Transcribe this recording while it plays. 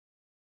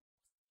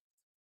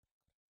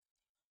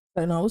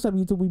Hey, no, what's up,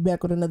 YouTube? We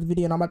back with another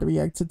video, and I'm about to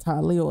react to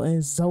Tylil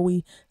and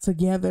Zoe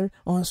together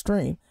on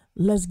stream.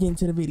 Let's get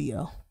into the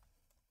video.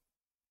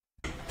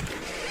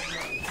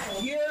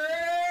 Yeah,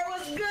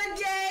 what's good,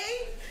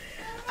 Jay?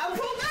 I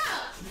pulled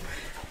up.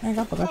 I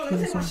forgot to let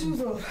me take my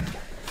shoes off.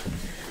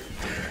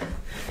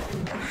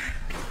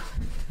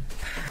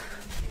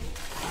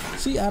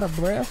 She out of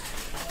breath.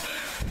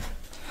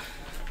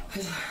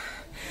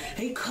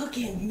 They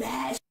cooking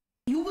mad.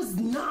 You was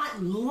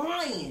not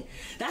lying.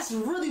 That's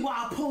really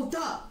why I pulled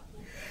up.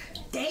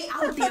 They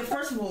out there,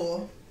 first of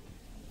all,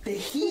 the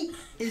heat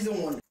is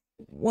on.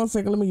 1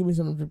 second, let me give me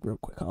something to drink real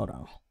quick. Hold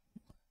on.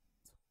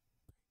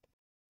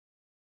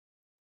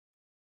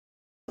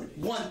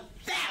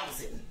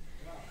 1,000.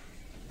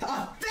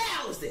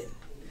 1,000.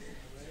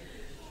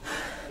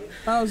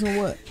 1,000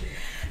 what?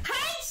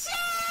 Hey,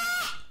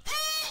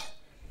 shit!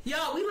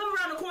 Yo, we live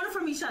around the corner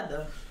from each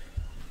other.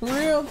 For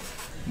real?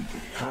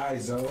 Hi,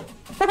 Zoe.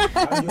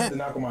 How you have to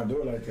knock on my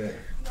door like that?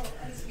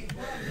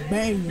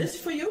 Bang. This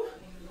is for you?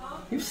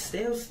 You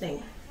still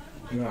stink.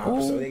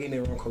 No, so they getting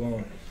their own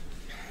cologne.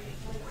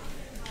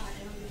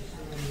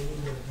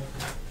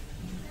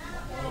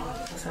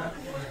 What's up?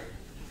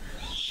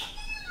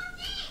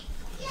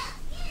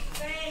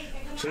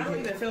 So I don't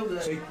even feel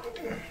good. So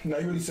now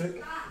you really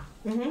sick?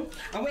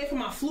 I'm waiting for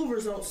my flu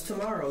results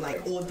tomorrow,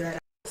 like all that.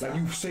 Like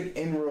you sick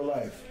in real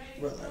life?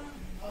 Really?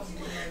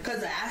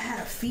 Cause I had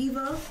a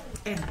fever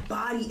and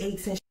body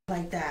aches and shit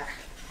like that.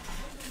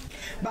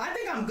 But I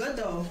think I'm good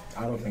though.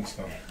 I don't think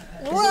so.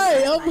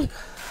 Right.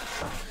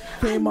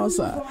 Came I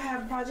outside. gonna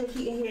have Project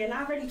Heat in here, and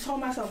I already told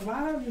myself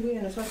why are we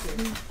wearing a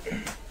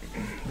sweatshirt?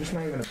 It's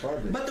not even a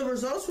project. But the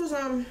results was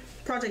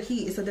Project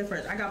Heat. It's a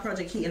difference. I got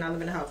Project Heat and I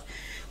live in the house.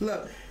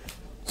 Look.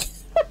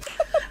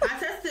 I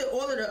tested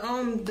all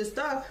of the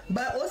stuff,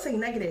 but all saying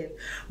negative.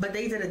 But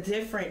they did a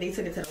different. They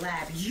took it to the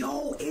lab.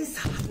 Yo,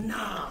 it's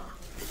nah.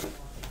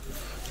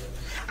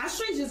 I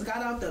straight just got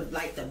out the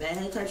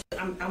bed type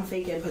shit. I'm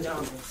faking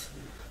pajamas.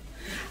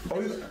 Oh,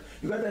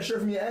 you got that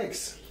shirt from your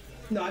ex?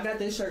 No, I got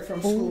this shirt from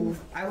school.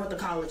 I went to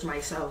college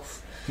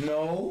myself.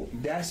 No,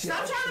 that's your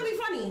Stop ex. trying to be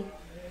funny.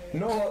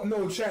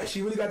 No, chat.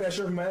 She really got that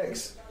shirt from my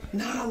ex.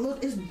 Nah,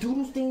 look, it's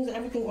doodle things and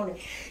everything on it.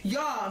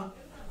 Y'all,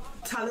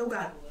 Tylil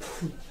got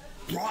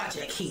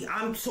Project Heat.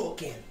 I'm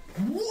talking.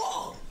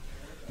 Whoa!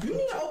 You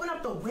need to open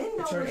up the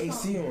window. Turn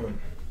AC on.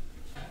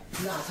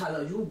 Nah,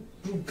 Tylil, you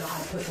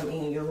gotta put some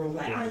in your room.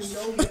 Like, I know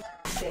you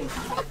stink.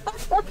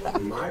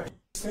 My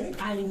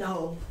stink? I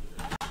know.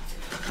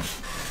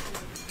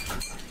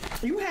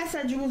 You had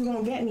said you was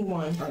gonna get me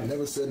one. I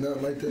never said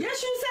nothing like that.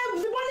 Yes, you said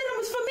one of them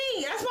was for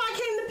me. That's why I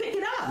came to pick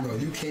it up. No,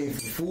 you came for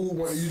food.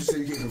 You just said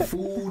you came for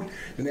food,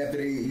 and after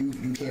that,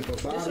 you came for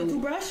bottle. This your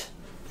toothbrush?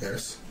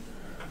 Yes.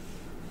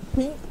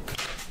 Pink.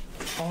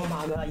 Oh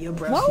my God, your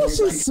breath. Why would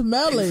she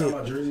smell Can you sign it?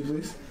 my jersey,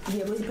 please?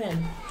 Yeah, where's the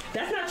pen?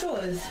 That's not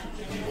yours.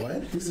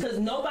 What? Because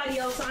nobody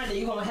else signed it.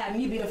 You gonna have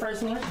me be the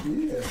first one?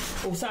 Yeah.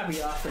 Oh, sorry,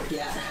 y'all.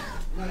 Yeah.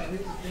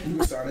 You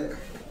can sign it.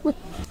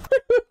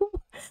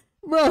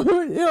 Bro,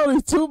 it's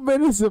only 2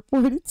 minutes and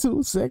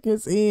 42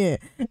 seconds in.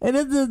 And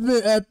it's just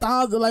been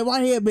 1,000. Like,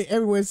 my head been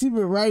everywhere. She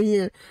been right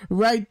here,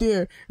 right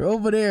there,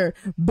 over there,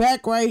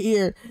 back right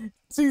here.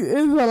 See,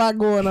 there's a lot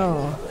going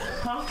on.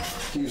 Huh?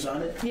 Can you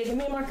sign it? Yeah, give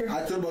me a marker.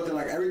 I thought about that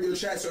like every good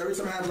chat. So every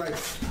time I have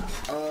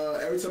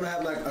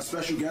like a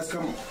special guest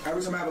come,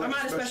 every time I have like I'm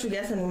not a special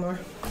guest anymore.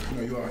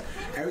 No, you are.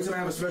 Every time I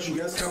have a special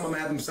guest come, I'm gonna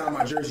have them sign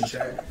my jersey,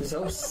 chat.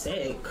 So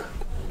sick.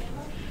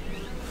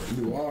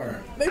 You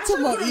are. They talking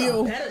about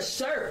you. Better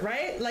shirt,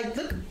 right? Like,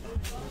 look.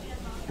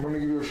 You want me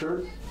to give you a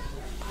shirt?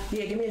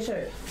 Yeah, give me a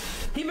shirt.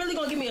 He really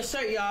gonna give me a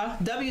shirt, y'all.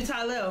 W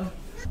Tylil.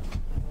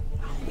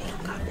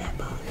 I got that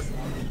box.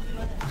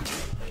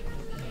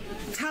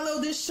 Tylil,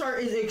 this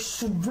shirt is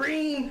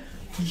extreme.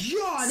 Yo,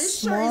 this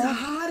shirt is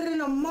hotter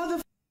than a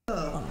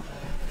motherfucker.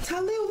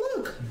 Tylil,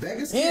 look.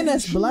 And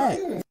that's black.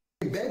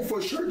 Beg for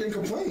a shirt, then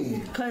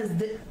complain. Cause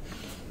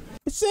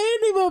She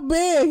ain't even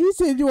big. He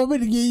said, you want me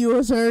to give you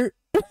a shirt?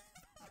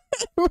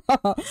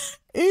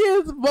 It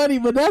is funny,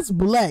 but that's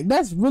black.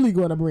 That's really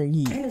gonna bring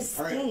heat. and it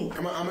stink.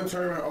 I'm gonna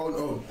turn around.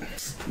 Oh.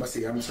 Let's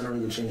see. I'm gonna turn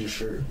around and change your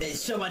shirt. Hey,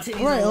 show my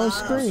titties Right, on live.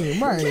 screen,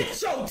 right. Get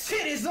your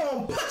titties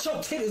on. Put your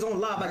titties on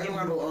live. I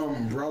got no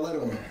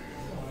bralette on.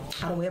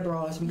 I don't wear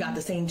bras. We got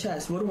the same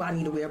chest. What do I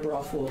need to wear a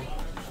bra for?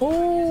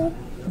 Oh,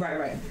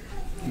 Right.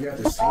 You got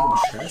the same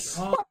chest.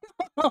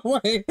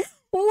 wait,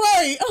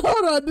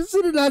 hold on.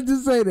 Did I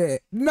just say that?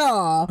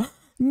 No.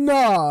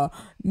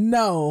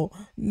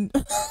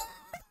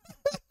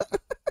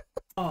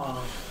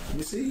 Oh,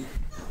 You see?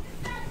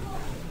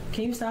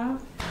 can you stop?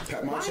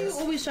 Pat my Why chest. you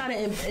always try to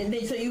and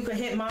then so you can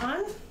hit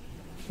mine?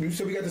 You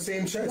said we got the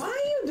same chest. Why are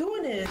you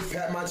doing this?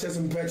 Pat my chest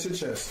and pat your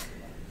chest.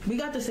 We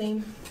got the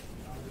same.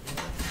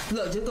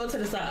 Look, just go to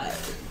the side.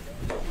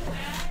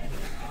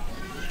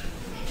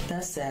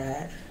 That's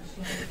sad.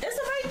 It's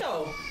alright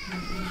though.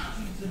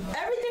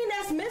 Everything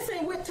that's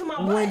missing went to my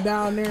butt. Went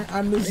down there.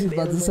 I knew she was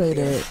about to say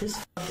that. Just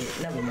fuck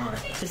it. Never mind.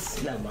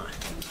 Just never mind.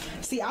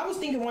 See, I was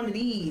thinking one of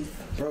these.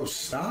 Bro,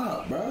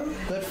 stop, bro.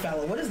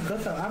 Goodfellow. What is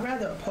Goodfellow? I'd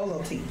rather a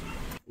polo tee.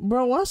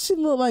 Bro, why she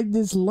look like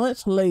this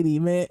lunch lady,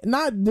 man?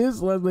 Not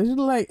this lunch lady. She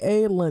look like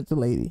a lunch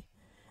lady.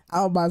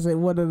 I was about to say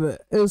one of the.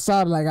 It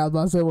sounded like I was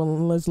about to say one of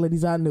the lunch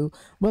ladies I knew,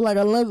 but like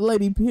a lunch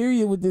lady,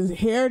 period, with this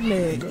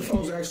hairnet.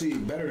 Goodfellas actually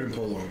better than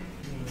Polo.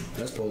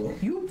 That's Polo.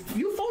 You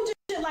fold your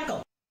shit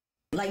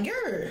like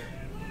you're.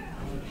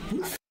 Who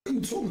the f*** are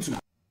you talking to?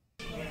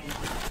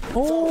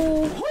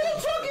 Oh. Who you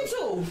talking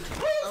to?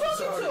 Who you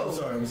talking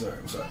to? I'm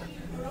sorry.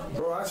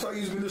 Bro, I saw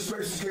you was being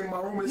disrespectful. Just came in my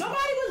room. Nobody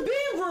was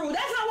being rude.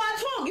 That's how I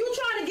talk. You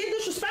trying to get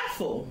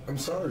disrespectful. I'm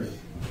sorry.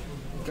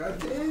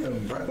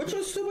 Goddamn, bro. What's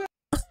your stupid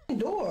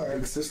door?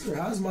 Like, sister,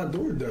 how's my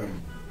door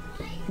done?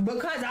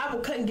 Because I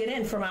couldn't get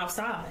in from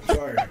outside.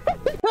 Sorry.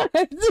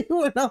 She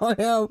went on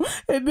him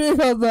and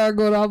then I started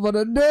going off on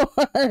the door.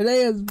 That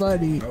is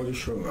funny. I was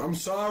just trolling. I'm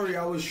sorry,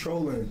 I was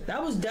trolling.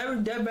 That was very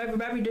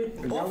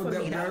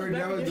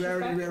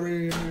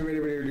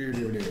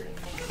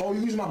Oh,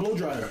 you use my blow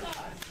dryer.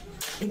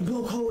 It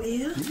blow cold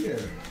air? Yeah.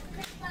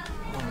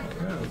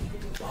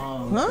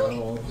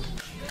 Huh?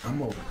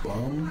 I'm a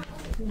bum.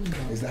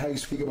 Is that how you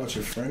speak about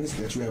your friends?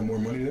 That you have more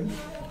money than?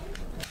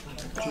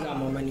 You got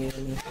more money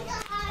than me.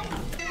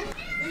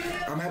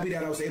 I'm happy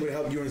that I was able to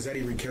help you and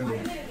Zeddy rekindle.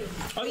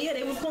 Oh yeah,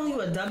 they was calling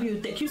you a W.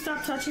 Can you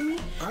stop touching me?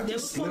 I They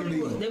just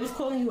was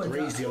calling you a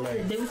raised your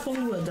leg. They was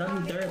calling you a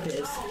W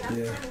therapist.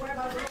 Yeah.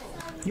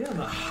 You have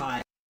a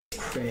hot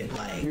crib,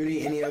 like. You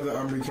need any other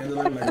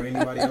rekindling like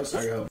anybody else?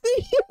 I help.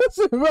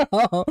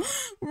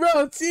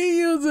 Bro, she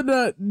using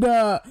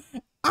the.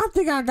 I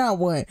think I got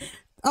one.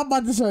 I'm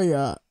about to show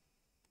y'all.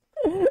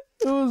 It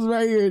was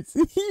right here.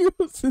 She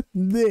using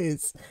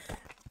this.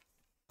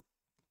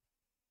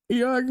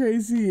 Y'all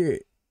can't see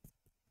it.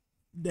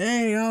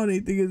 Dang, I don't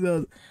even think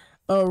it's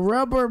a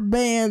rubber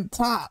band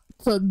top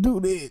to do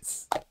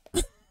this.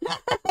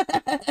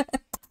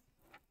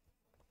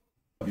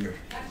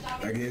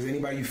 Like, is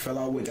anybody you fell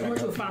out with? I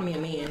want you to find me a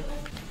man.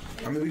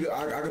 I mean,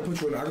 I can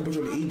put you on. I can put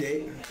you on an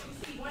e-date.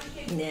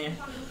 Nah,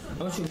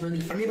 I want you to really.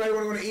 Anybody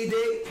want to go on an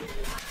e-date?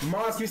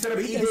 Mars, can you set up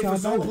an e-date for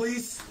Zoe,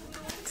 please?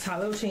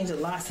 Tylil changed a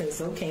lot since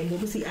Zoe came. What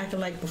was he acting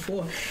like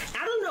before?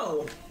 I don't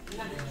know.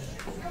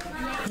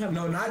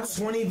 No, not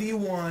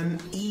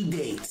 20v1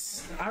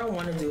 e-dates. I don't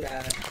want to do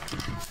that.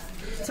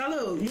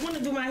 Tylil, you want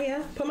to do my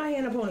hair? Put my hair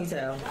in a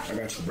ponytail. I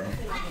got you, bro.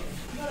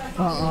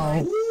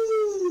 Uh-oh.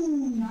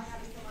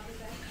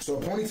 So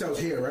a ponytail's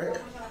here, right?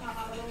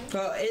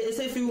 It's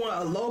if you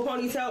want a low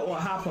ponytail or a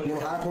high You ponytail.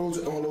 want high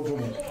ponytail or low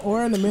ponytail?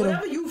 Or in the middle.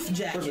 Whatever you,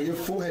 Jack. First of all, your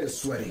forehead is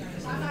sweaty.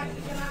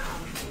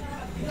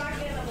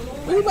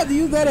 Are you about to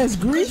use that as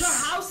Your grease?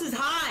 house is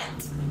hot.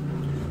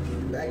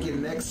 Back of your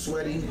neck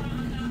sweaty.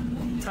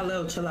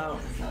 Tylil, chill out.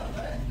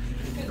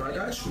 No, I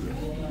got you.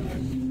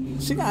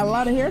 She got a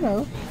lot of hair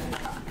though.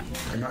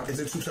 Is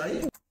it too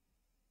tight?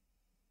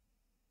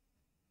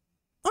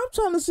 I'm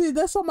trying to see if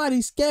that's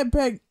somebody's scat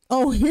pack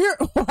on here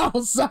or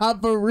outside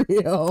for real.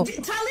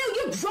 Tylil,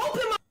 you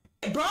groping my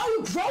bro.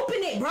 You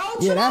groping it, bro.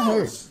 Yeah, that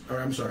hurts. All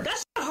right, I'm sorry. That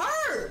shit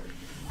hurt.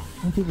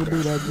 When people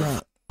do that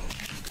jump.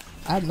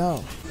 I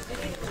know.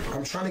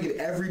 I'm trying to get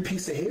every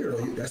piece of hair.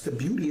 Though. That's the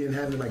beauty in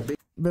having like big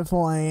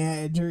Before I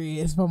had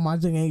dreads, but my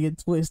thing ain't get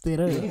twisted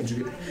up. hands.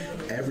 You get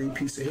every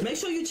piece of hair. Make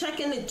sure you check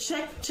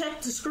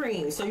the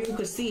screen so you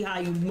can see how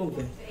you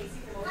moving.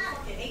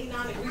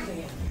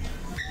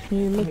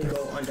 Let me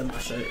go under my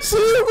shirt. She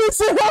even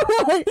said,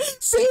 right.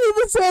 She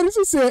even said it.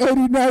 She said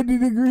 80, 90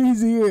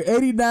 degrees here.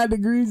 89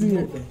 degrees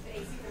here.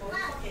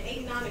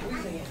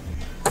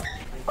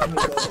 Let me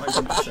go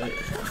under my shirt.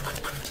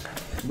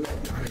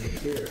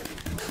 Here.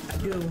 I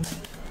do.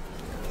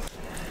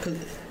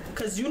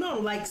 Cause you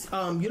don't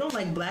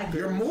like black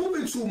You're girls.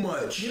 moving too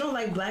much. You don't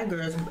like black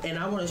girls, and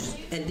I want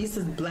to. And this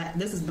is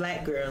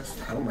black girls.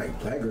 I don't like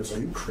black girls. Are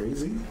you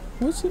crazy?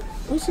 What she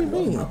Love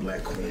mean? my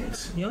black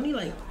queens. You only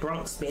like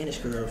Bronx Spanish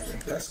girls.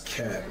 That's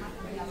cat.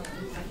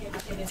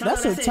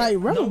 That's a tight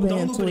rubber Don't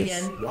band loop it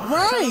twist. again.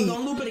 Right.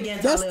 Don't loop it again.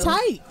 That's Tylil.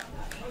 tight.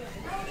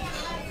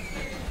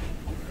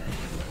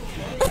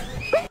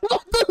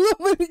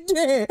 Loop it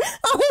again.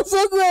 I was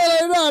so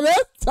glad like, no,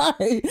 that's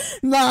tight.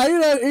 Nah,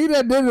 he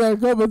done did it a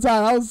couple times.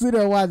 I was sitting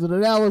there watching it.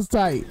 That was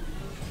tight.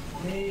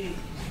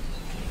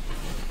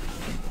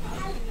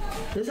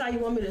 This how you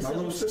want me to My sit?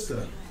 little sister.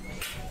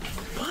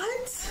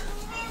 What?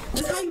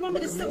 This how you want me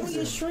to sit on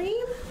your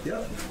stream?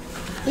 Yep.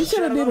 He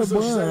should have did a She's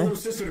like a bun. little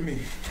sister to me.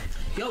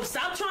 Yo,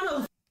 stop trying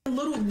to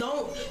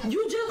don't.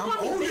 You just I'm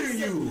call me older big than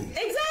sister. you.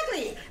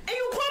 Exactly. And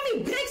you call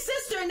me big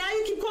sister, and now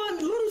you keep calling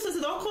me little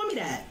sister. Don't call me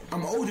that.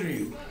 I'm older than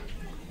you.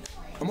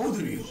 I'm older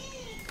than you.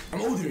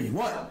 I'm older than you.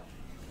 What?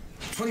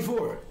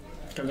 24.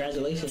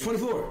 Congratulations.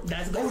 24.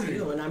 That's good for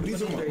you, and I'm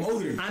 23. I'm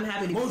older than you. I'm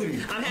happy to I'm older than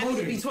you. I'm happy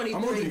to be 23.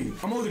 I'm older than you.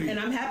 I'm older than you. And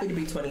I'm happy to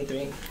be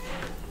 23.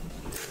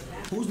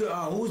 Who's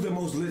the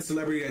most lit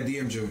celebrity that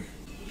DM'd you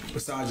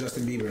besides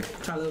Justin Bieber?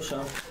 Tylil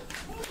show.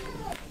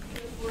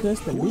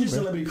 Justin Who's your Bieber.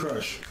 celebrity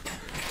crush?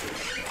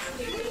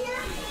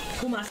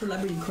 Who my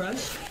celebrity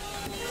crush?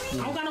 I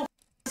don't got no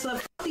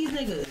stuff. These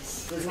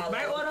niggas.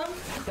 Right, Autumn?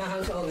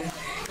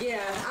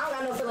 Yeah, I don't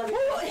got no celebrity.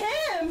 Who?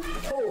 Him?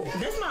 Who?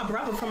 That's my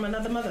brother from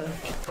another mother.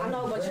 I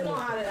know, but you know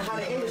how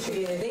the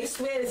industry is. They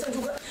swear that since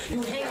you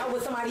You hang out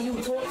with somebody, you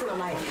talk to them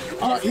like.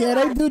 Oh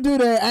yeah, they do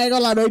that. I ain't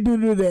gonna lie, they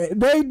do that.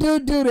 They do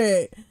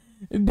that.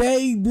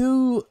 They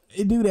do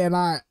that.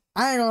 Like,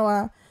 I ain't gonna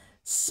lie.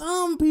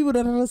 Some people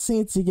that I've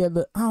seen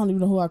together, I don't even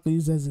know who I could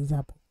use as an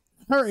example.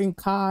 Her and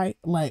Kai,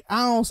 like,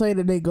 I don't say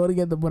that they go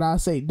together, but I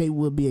say they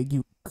would be a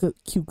cute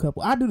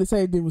couple. I do the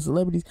same thing with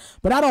celebrities,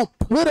 but I don't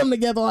put them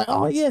together like,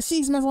 oh yeah,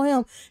 she's messing with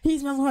him,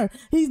 he's messing with her,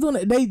 he's doing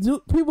it. They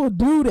do. People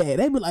do that.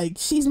 They be like,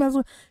 she's messing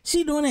with,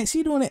 she doing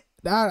it.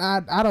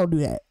 I don't do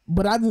that.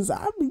 But I be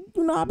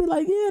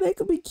like, yeah, they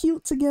could be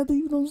cute together.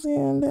 You know what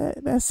I'm saying?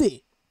 That's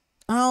it.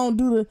 I don't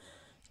do the.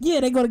 Yeah,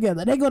 they go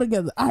together.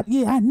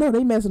 I know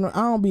they messing around.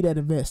 I don't be that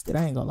invested.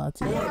 I ain't gonna lie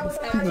to you.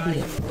 People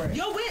do that.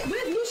 Yo,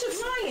 where's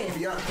Lucia's lying?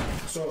 Yeah.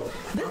 So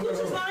This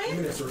Lucia's lying? Give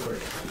me this real quick.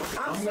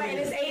 I'm sweating.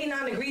 It's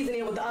 89 degrees in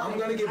here with the oven. I'm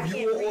gonna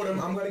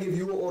give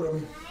you or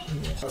Autumn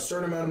a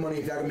certain amount of money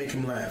if y'all can make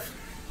him laugh.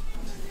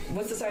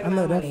 What's the certain I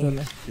know amount that of money?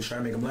 feeling. Just try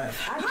to make him laugh.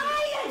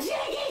 Hiya,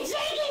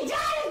 jiggy,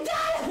 done.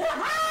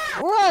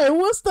 Right,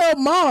 what's the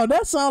amount?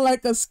 That sound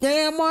like a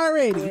scam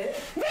already.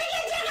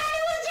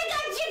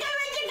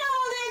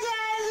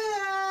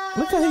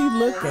 Look how he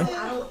looking.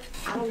 I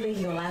don't think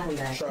he's gonna laugh on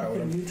that. Try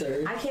with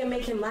him. I can't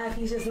make him laugh.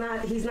 He's just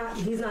not. He's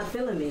not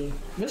feeling me.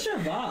 What's your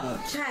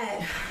vibe?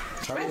 Chat.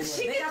 Try with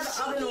him. They got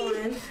the oven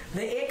on,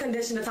 the air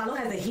conditioner. Tylil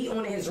has the heat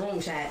on in his room.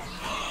 Chat.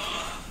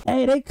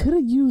 Hey, they could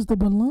have used the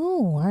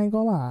balloon. I ain't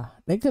gonna lie.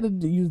 They could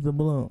have used the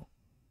balloon.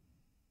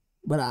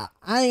 But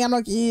I ain't got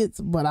no kids,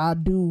 but I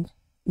do,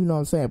 you know what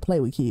I'm saying, play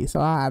with kids.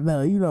 So I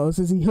know, you know,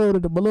 since he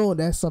held the balloon,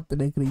 that's something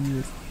they could have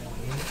used.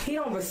 He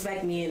don't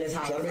respect me in this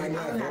house. Like, I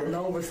don't have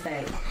no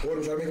respect.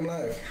 Autumn, try to make him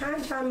laugh. Hi,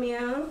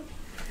 Jamia.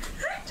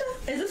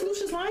 Is this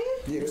Lucia's lying?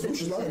 Yeah, this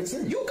Lucia's lying. It's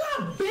him. You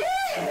got big.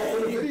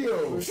 On the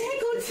video.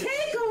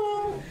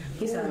 Tickle.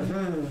 He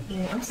said,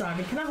 Yeah, I'm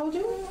sorry. Can I hold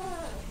you?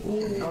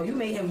 Oh, you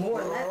made him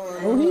more.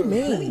 Oh, he Let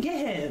me mean.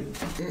 get him.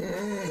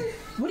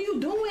 What are you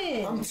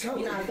doing? I'm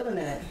telling You're you. not feeling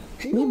that.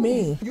 He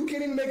mean. You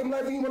can't even make him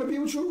laugh and he want to be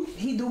with you?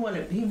 He do want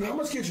to. How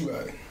much kids you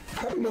got?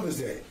 Happy Mother's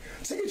Day.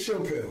 Take a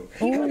chill pill.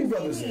 Happy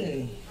Mother's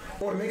Day.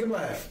 Or make him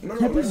laugh. No,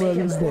 Happy let's make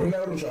Mother's him Day.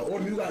 laugh.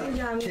 Or you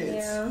got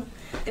kids. Yeah.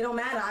 It don't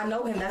matter. I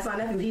know him. That's my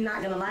nephew. He's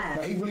not gonna laugh.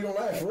 Like, he really don't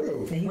laugh, for real.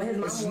 When his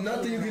mom It's won't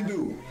nothing you laugh. can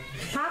do.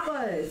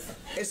 Papa's.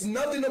 It's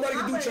nothing nobody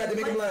can do, Chad, to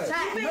make him laugh.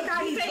 Chat, look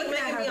how he's looking at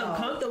making me her. though.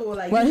 uncomfortable.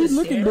 Like, Well, you he's just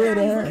looking staring. dead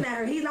Look how at he's her. looking at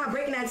her. He's not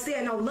breaking that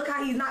stare. No, look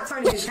how he's not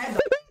turning his head.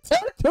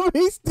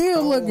 He's still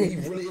Oh,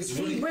 looking. he really, it's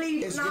He really, really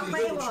it's not really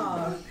playing good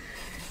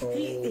with with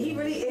you. her. He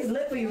really is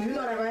lit for you. You know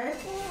that, right?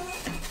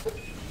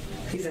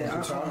 He said,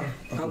 Uncle Ty.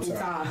 Uncle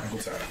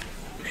Ty.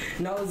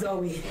 No,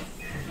 Zoe.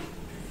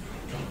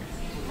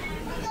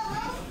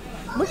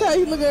 Look how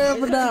he looking up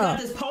Because and I got down.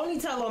 this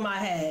ponytail on my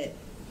head.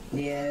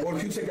 Yeah. Or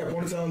if you take that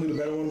ponytail and do the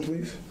better one,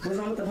 please. What's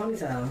wrong with the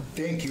ponytail?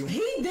 Thank you. He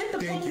did the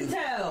Thank you.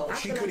 ponytail.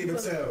 She couldn't even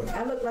tell.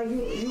 I look like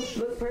you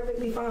look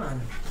perfectly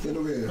fine. Get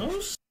over here. Oh,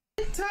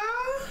 shit, Ty.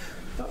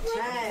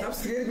 Chad. I'm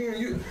scared of being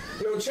you.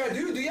 Yo, Chad, do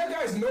y'all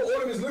guys know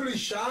Autumn is literally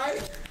shy?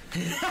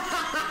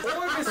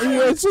 Autumn is shy.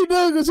 Yeah, she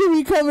does, because she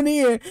be coming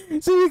in.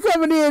 And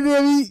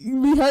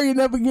then be hurrying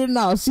up and getting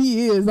out.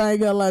 She is. I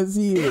ain't gonna lie,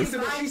 she is.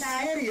 She's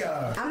scared of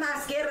y'all. I'm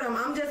not scared of them.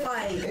 I'm just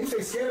like, And you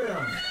say scared of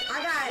them.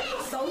 I got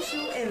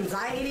social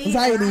anxiety.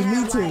 Anxiety, and I me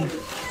have, too.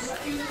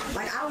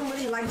 Like, I don't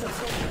really like to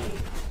talk.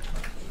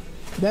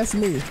 That's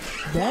me.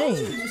 Dang.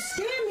 You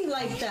scared me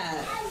like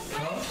that.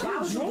 Why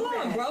would you do Come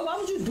on, that? bro. Why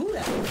would you do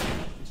that?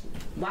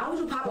 Why would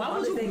you pop Why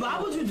would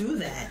you do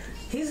that?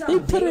 He's a He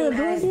put it big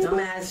in ass, there, dumb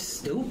ass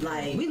stoop.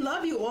 Like, We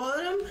love you,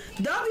 Autumn.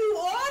 Love you,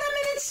 Autumn,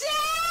 in the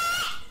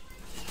chat.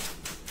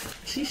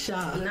 She's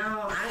shy.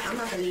 no, I'm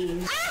not gonna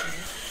leave.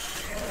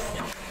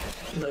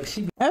 Look,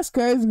 she. That's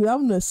crazy. 'Cause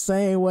I'm the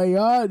same way.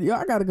 Y'all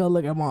gotta go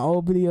look at my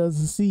old videos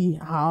and see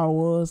how I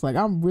was. Like,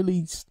 I'm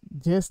really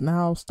just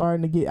now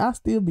starting to get. I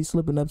still be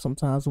slipping up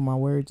sometimes with my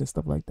words and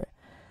stuff like that.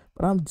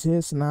 But I'm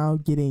just now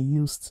getting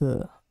used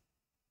to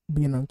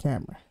being on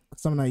camera.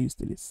 Because I'm not used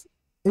to this.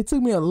 It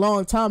took me a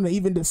long time to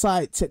even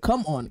decide to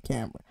come on the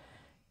camera.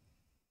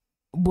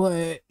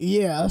 But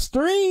yeah, a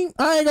stream,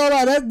 I ain't gonna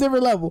lie, that's a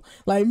different level.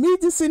 Like, me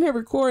just sitting here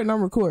recording,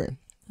 I'm recording.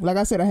 Like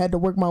I said, I had to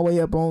work my way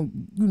up on,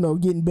 you know,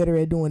 getting better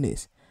at doing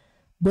this.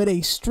 But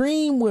a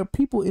stream where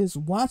people is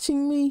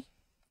watching me,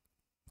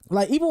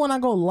 like, even when I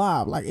go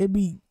live, like, I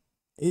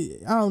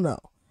don't know.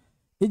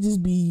 It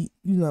just be,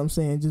 you know what I'm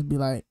saying, just be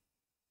like,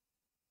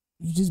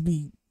 you just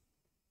be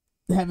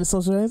having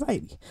social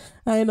anxiety.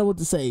 I ain't know what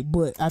to say,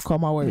 but I call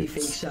my Be words.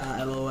 fake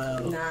shy, lol.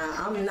 Nah,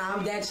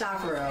 I'm dead shy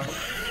for real.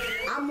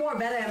 I'm more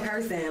better in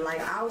person. Like,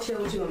 I'll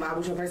chill with you and vibe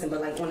with you in person,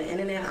 but like on the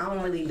internet, I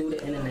don't really do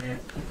the internet.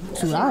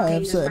 True, I have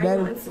Pages said right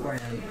on that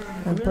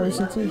Instagram. in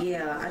person too.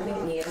 Yeah, I think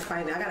it's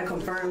private. I gotta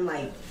confirm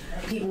like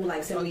people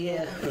like send me.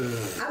 Yeah.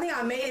 I think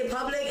I made it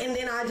public and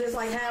then I just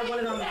like had one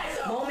of them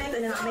moments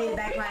and then I made it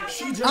back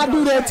like I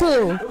do that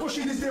too. Look what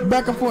she just did.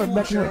 Back and forth,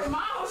 back and forth.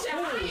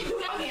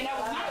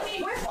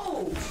 where's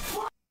food?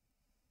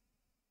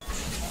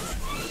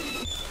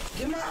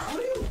 What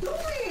are you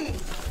doing?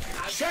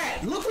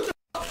 Chad, look what the.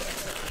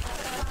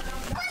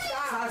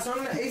 Turn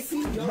on the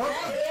AC.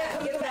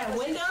 Get that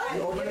window.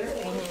 You open it?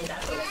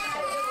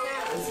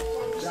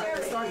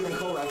 It's starting getting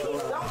cold after a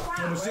while.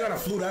 Yeah, but she got a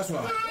flu, that's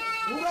why.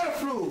 Who got a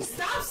flu?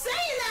 Stop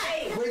saying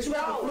that. Wait, you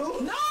got the flu?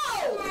 No.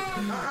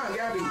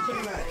 Gabby, put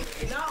it back.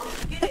 No.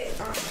 Get it.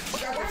 She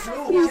got the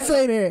flu. You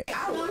say that.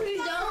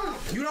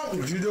 You don't.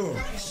 What you doing?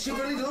 She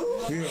really do?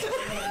 Yeah.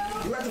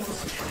 You got the flu.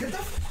 Get the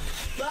flu.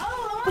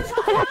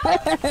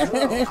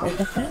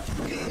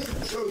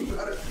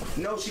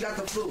 No, she got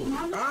the flu.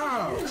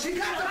 Oh. She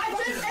got the flu.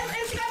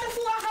 If she got the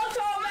flu, I helped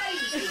her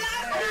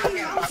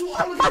already. I'm too old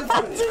to get the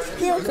flu.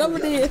 Still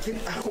coming in. Get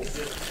out.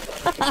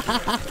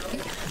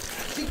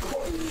 She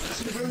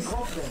really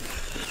coughing.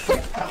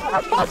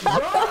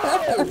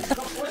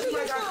 What's she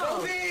like? Got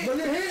COVID? But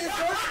your head is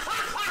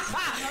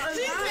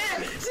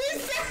She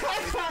said.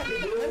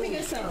 Let me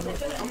get some.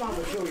 I'm about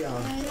to kill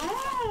y'all.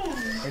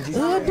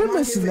 Oh, them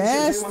is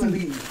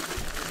nasty.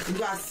 You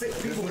got sick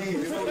people in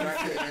here.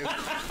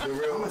 I'm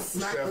gonna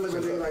smack the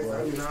living thing like that.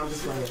 No, I'm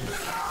just playing.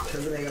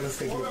 Because it ain't gonna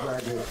stick with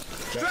black dude.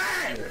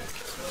 Jack!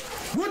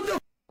 What the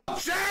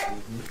f, Jack?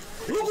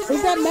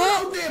 Is that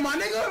Mac? Out there, my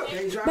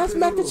nigga? That's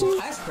mac and cheese?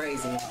 That's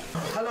crazy.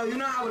 Hello, you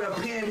know how with a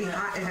pan be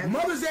hot and heavy?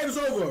 Mother's Day is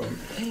over.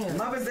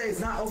 Mother's Day is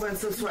not over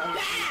until 12.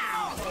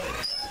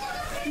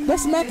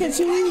 That's mac and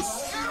cheese?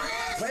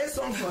 Play a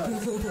song for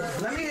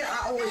us. Let me hear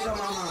I Always Love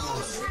My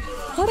Mama.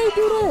 How they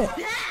do that?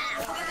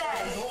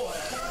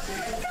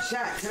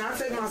 Shaq, can I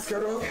take my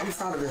skirt off? I'm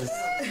tired of this.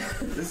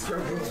 This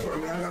skirt goes for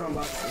me. I got on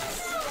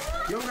boxes.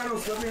 You don't got no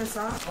slip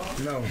inside?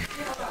 No.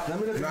 Let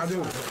me look No, I at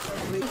do.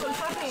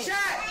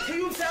 Shaq, can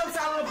you tell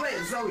Tyler to play?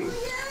 Zoe,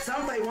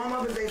 Tyler play one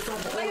Mother's Day song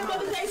for all Your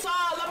Mother's Day song. I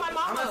love my I'm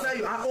mama. gonna tell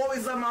you, I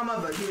always love my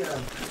mother. Yeah.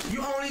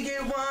 You only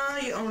get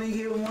one, you only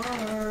get one.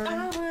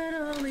 I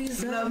would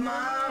always Love my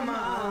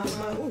mama.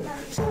 Ooh.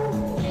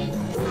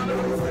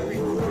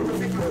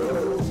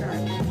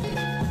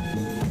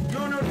 You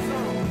don't know the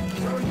song.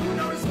 So you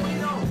know the song, you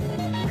know.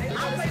 I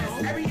play this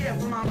every year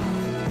for my mom.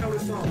 You know the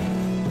song.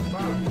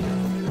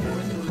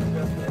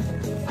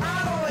 I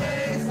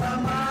always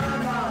love my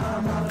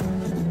mama.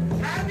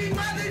 Happy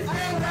Mother's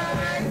Day,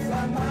 always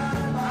love my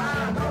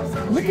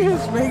mama. Look at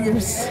his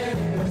fingers.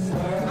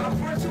 I'll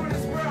put you in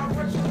this world. I'll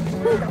put you in this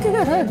world. Look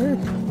at her.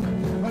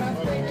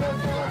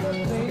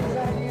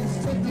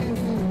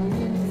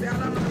 See, I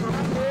love my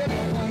mama.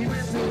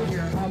 Even so,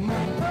 yeah.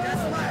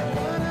 Guess what?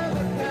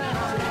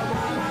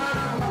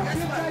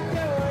 Guess what?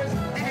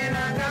 And I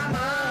got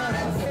mine.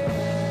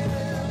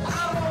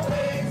 I'll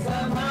always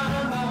love my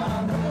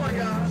mama. Come on,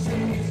 y'all.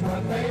 She's my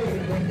baby.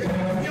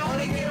 You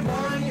only get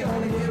one. You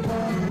only get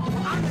one.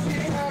 I'm just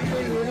kidding.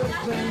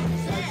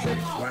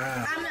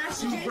 Wow.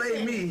 She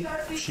played me.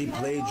 She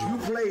played you. You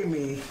played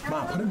me.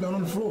 Mom, put him down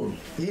on the floor.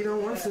 You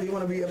don't want to. You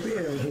want to be up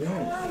here. You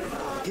don't.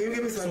 Can you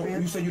give me some, So,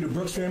 man? you say you the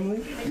Brooks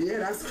family? Yeah,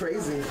 that's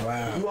crazy.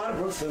 Wow. You are the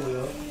Brooks family,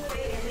 though.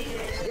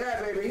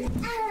 Yeah, baby.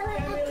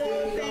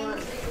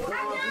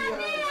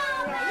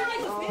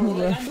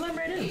 I blend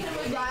right in.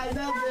 Rise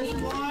up this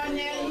morning.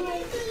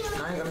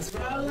 I ain't gonna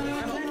spell.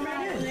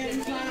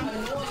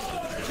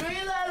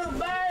 Three little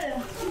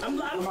birds. I'm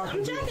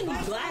jacking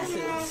these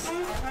glasses.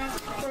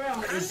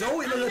 Is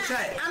Zoe in the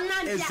chat? I'm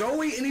not Is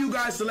Zoe any of you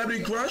guys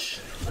celebrity crush?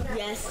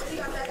 Yes.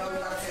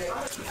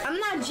 I'm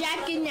not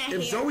jacking that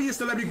If hair. Zoe is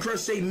celebrity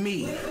crush, say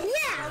me.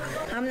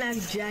 Yeah. I'm not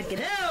jacking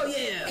it. Hell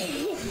yeah.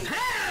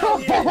 Hell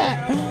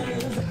yeah.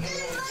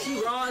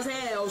 She raw as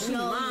hell. She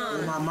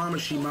mine. My mama,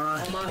 she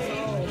mine.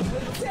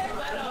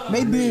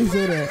 They did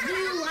say that. Do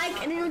you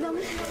like any of them?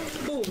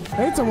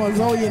 They talking about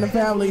Zoe in the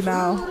family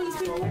now.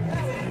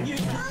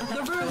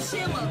 The real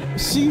Sheila.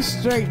 She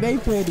straight, they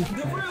petty.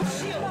 The real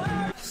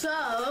Sheila. So.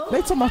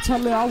 They talking about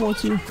Tylil, I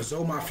want you.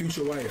 Zoe, my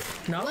future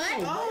wife. No.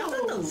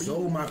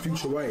 Zoe, my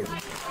future wife.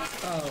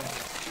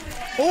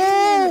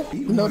 Oh!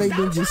 No, they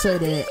didn't just say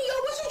that. Yo,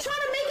 what you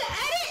trying to make an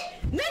edit?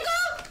 Nigga?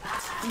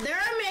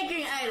 They're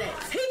making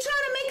edits. He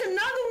trying to make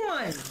another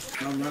one.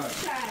 I'm not.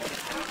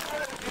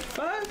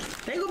 Fuck.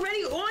 They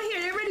already on here.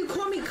 They already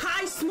call me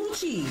Kai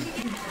Smoochie.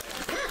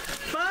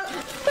 Fuck.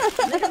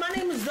 Nigga, my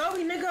name is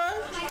Zoe, nigga.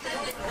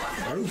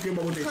 I don't care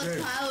about what they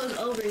say. I was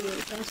over you.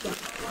 That's why.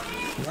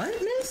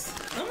 What, miss?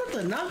 I'm about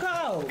to knock her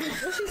out.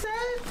 What she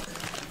said?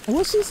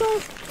 What she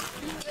say?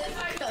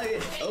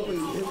 Over you.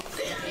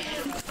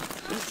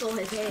 You saw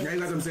his head. Now you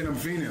got them saying I'm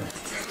female.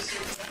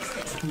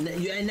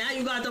 And now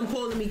you got them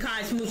calling me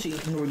Kai Smoochie.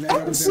 No, now you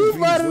got them She saying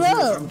brought it female.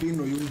 up. I'm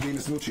female, you being a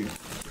smoochie.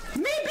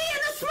 Me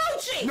being a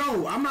smoochie.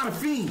 No, I'm not a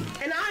fiend.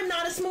 And I'm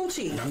not a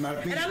smoochie. I'm not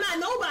a fiend. And I'm not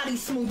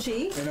nobody's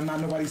smoochie. And I'm not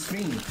nobody's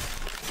fiend.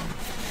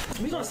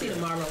 We gonna see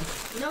tomorrow.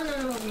 No.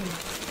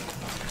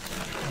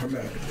 I'm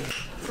back.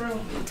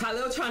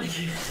 Tylil trying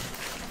to get...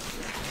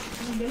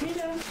 No,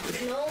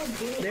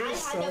 dude. They're I had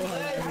so the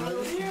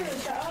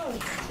bird.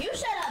 You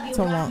shut up, you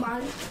Come black on.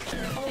 man.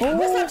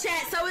 What's up,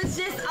 chat? So it's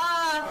just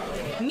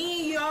me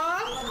and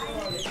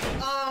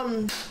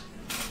y'all.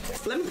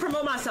 Let me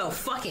promote myself.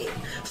 Fuck it.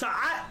 So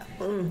I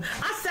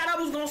said I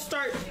was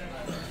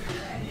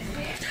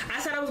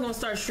gonna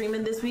start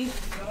streaming this week,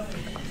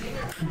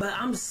 but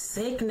I'm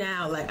sick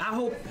now. Like I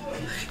hope,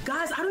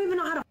 guys. I don't even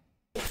know how to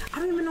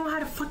don't even know how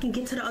to fucking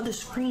get to the other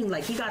screen.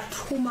 Like, he got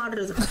 2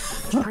 monitors.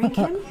 Prank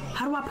him?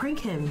 How do I prank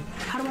him?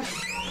 How do I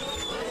prank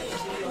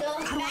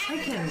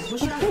him? What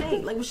should I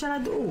think? Like, what should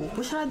I do?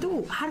 What should I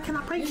do? How can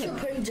I prank him?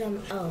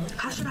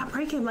 How should I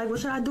prank him? Like, what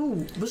should I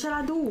do? What should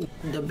I do?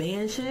 The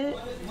band shit?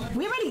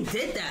 We already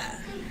did that.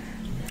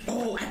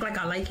 Oh, act like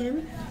I like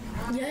him?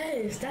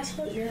 Yes, that's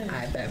what. Yeah.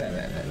 Alright, bet.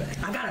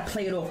 I gotta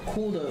play it off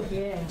cool though.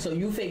 Yeah. So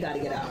you fake gotta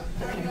get out.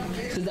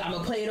 Cause I'm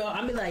gonna play it off.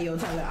 I'm be like, yo,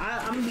 Tyler,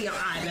 I'm gonna be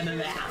alright,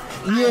 bet.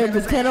 Yeah,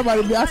 because can't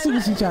nobody be. I see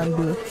what she trying to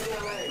do.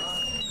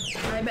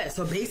 I bet.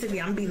 So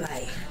basically, I'm be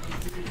like,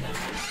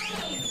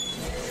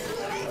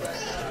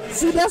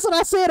 See, that's what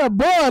I said, a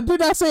bun.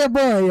 Did I say a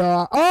bun,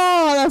 y'all?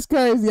 Oh, that's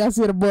crazy. I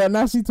said a bun.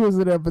 Now she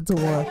twisted it up into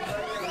one.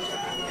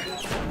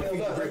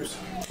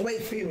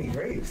 Wait, feed me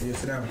grapes. Yeah,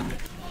 sit down.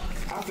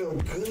 I feel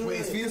good. Wait,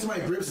 is feeding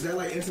somebody grapes, is that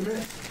like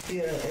intimate?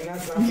 Yeah, and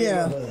that's not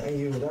and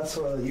you. That's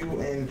for you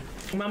and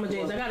Mama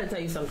James, I gotta tell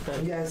you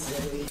something. yes,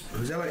 baby.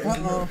 Is that like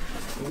intimate?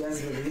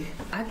 Yes, baby.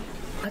 I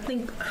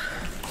think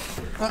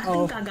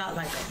I got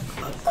like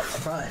a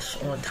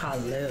crush on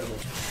Tylil.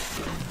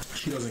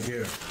 She doesn't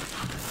care.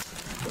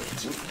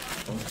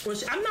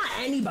 Which I'm not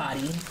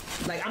anybody.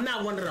 Like, I'm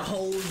not one of the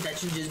hoes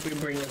that you just be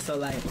bringing. So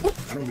like,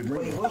 I don't be Wait,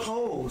 bringing. what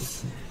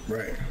hoes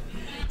Right.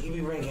 you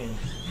be bringing?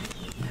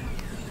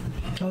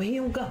 oh, he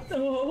don't got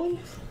no hoes.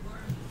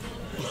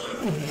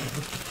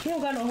 He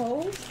don't got no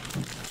hoes.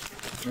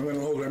 I'm gonna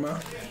hold grandma.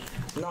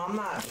 No, I'm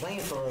not playing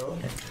for real.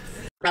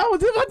 I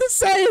was about to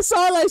say it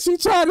sounded like she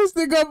trying to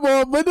stick up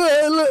more, but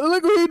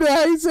look what he did,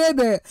 how he said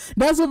that.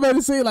 That's what made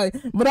it seem like.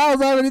 But I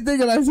was already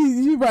thinking like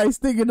she probably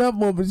sticking up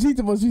more, but she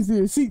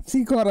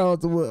caught on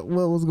to what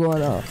was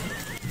going on.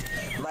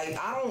 Like,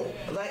 I don't,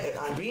 like,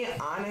 I'm being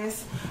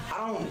honest,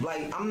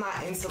 I'm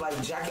not into,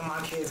 like, jacking my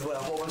kids with a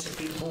whole bunch of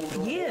people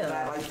doing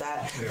that like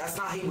that. Yeah. That's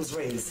not how he was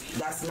raised.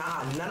 That's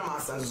not, none of my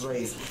sons was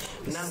raised.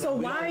 So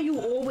why are you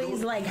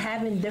always, like,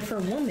 having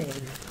different women?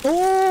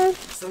 Oh.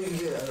 So you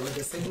get, like,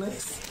 a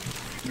sickness?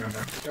 No,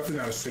 definitely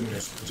not a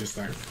sickness. Just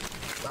like,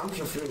 I'm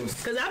confused.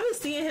 Because I've been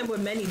seeing him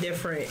with many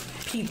different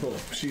people.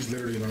 she's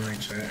literally lying,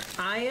 chat.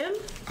 I am?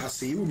 I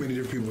see you with many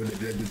different people.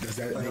 Does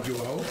that make you a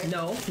hoe?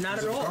 No, not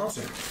Is at it all.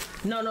 content?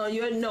 No,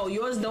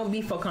 yours don't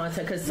be for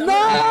content. Cause No,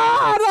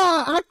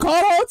 I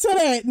caught on to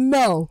that.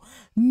 No,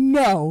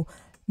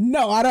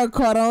 I don't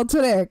caught on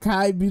to that.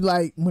 Kai be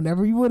like,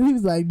 whenever he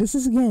was like, this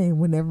is a game.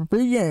 Whenever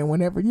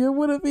you're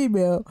with a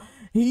female,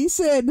 he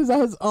said this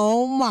out his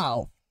own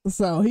mouth.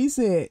 So he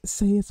said,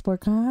 say it's for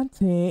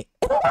content.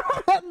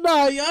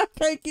 No, y'all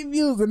can't keep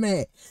using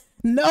that.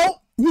 Nope.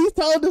 He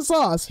told the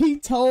sauce. He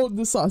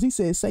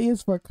said, say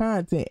it's for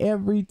content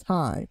every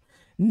time.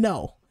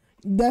 No,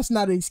 that's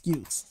not an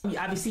excuse.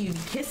 Obviously, you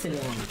kissing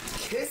him.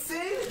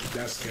 Kissing?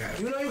 That's cat.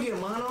 You know you get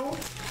mono?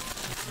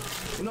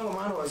 You know what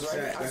mono is,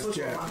 right? Cat, that's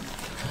cat.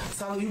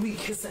 So you be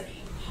kissing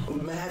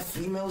mad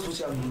females with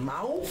your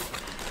mouth?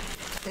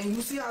 And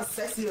you see how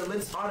sexy your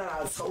lips are that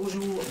I told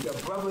you, your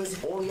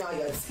brothers, all y'all,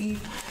 your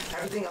teeth,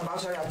 everything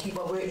about y'all keep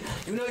up with.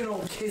 You know you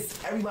don't kiss.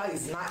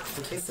 Everybody's not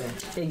for kissing.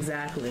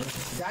 Exactly.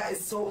 That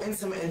is so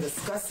intimate and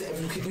disgusting.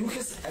 If you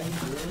kiss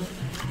everything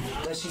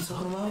that she's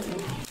talking about.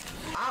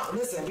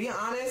 Listen, being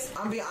honest,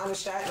 I'm being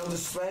honest, Shaq, no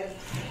disrespect,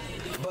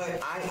 but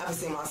I ain't ever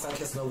seen my son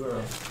kiss no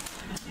girl.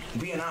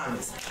 Being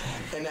honest.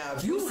 And now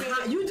if you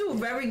do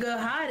very good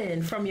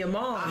hiding from your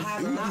mom. I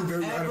have You not do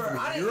very ever.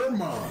 hard for your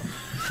mom.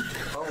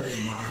 Oh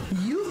my.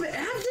 Did you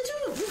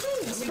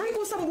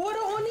sprinkle some water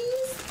on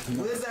these?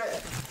 What is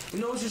that? You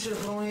know what you should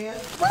have put on here?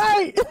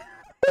 Right.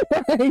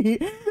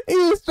 He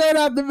was straight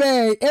out the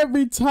bag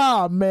every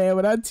time, man.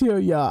 When I tell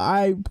y'all,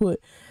 I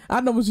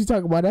know what you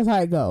talking about. That's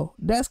how it go.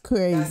 That's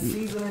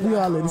crazy. We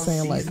all in the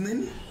same life.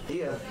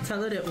 Yeah.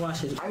 Tell her to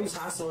wash it. I use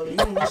hot sauce. You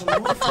didn't wash it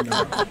off?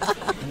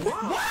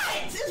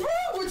 What is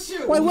wrong with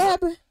you? Wait, what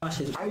happened? Wash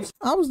it.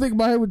 I was thinking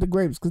about her with the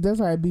grapes because that's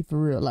how it be for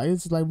real. Like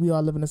it's like we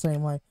all live in the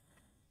same life.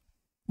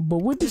 But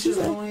what did she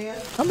say?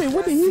 I mean,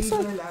 what did he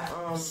say?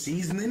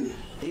 Seasoning?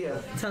 Yeah.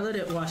 Tell her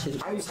to wash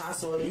it. I use hot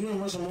sauce. You didn't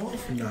wash them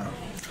off? No.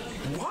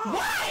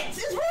 What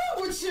is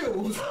wrong with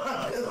you?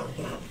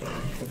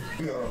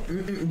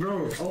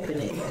 Bro,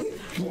 Open it.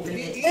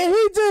 And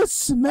he just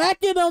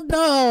smacking them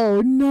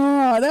though.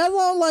 No, that's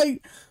all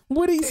like,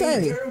 what did he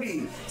say?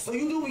 Dirty. So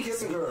you do be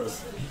kissing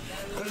girls.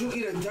 Because you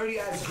eat a dirty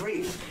ass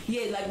grape.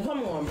 Yeah, like,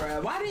 come on, bro.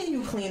 Why didn't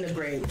you clean the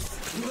grapes?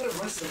 You could have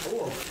rinsed them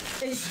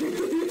off. And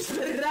you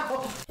spit it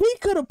out. He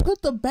could have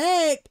put the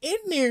bag in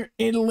there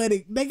and let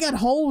it. They got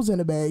holes in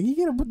the bag. He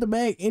could have put the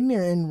bag in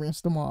there and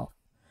rinsed them off,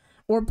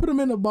 or put them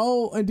in a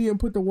bowl and then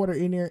put the water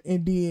in there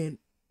and then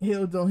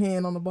held your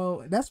hand on the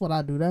bowl. That's what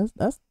I do. That's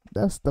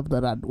stuff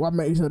that I do. I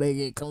make sure they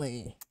get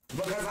clean.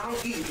 Because I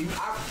don't eat.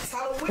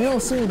 They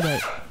don't seem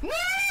that. No!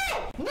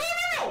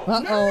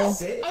 Uh oh.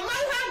 I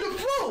might have the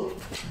flu.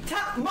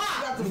 Mom,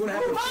 got the flu.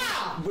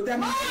 Mom, what that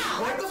mean?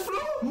 What the flu?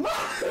 Mom,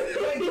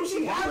 like, you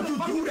should Why would you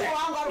do that? I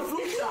got a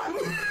flu shot.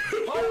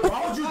 Why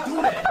would you do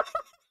that?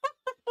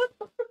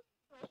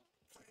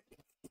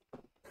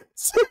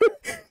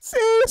 She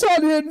ain't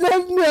trying to hear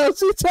nothing else.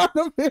 She trying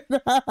to be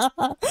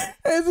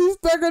as he's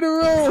stuck in the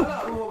room.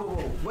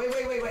 Wait.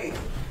 Wait.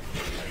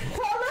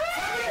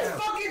 It's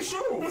fucking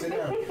true. Sit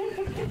down.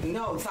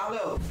 No,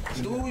 Tylil,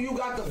 do you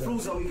got the flu,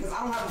 Zoe? Because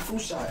I don't have a flu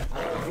shot.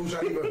 I got a flu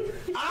shot either.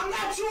 I'm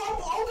not you. I'm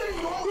older than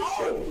you. I'm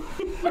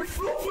old.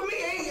 Flu for me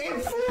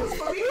ain't flu.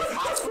 For me, it's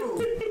hospital.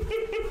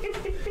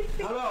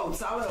 Hello,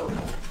 Tylil.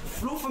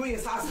 Flu for me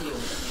is hospital.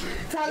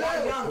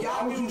 Y'all young.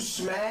 Why would you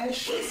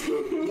smash?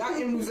 Y'all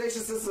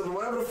immunization system,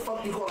 whatever the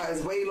fuck you call that,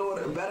 is way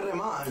lower, better than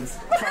mine.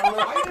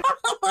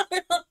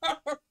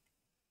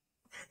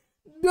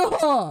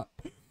 Dog.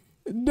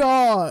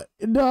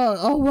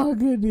 Oh my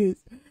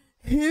goodness.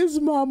 His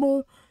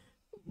mama,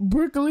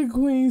 Brooklyn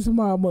Queen's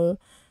mama,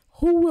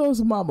 who else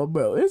mama,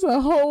 bro? It's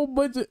a whole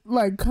bunch of,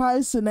 like,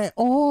 Kyson, and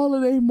all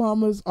of their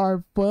mamas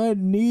are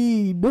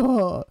funny,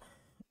 dog.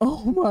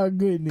 Oh my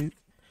goodness.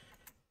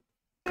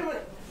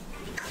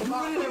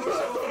 Why?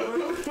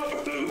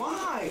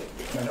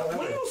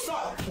 When you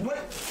start,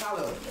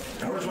 Tyler,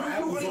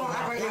 when you gonna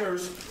act like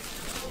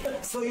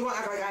so you gonna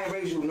act like I ain't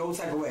raised you no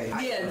type of way?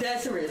 Yeah,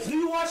 that's a risk. Do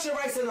you wash your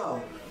rice or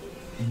no?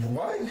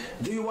 What?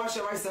 Do you wash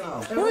your rice or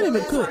no? What did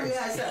it cook?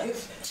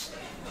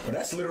 But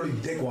that's literally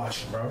dick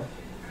washing, bro.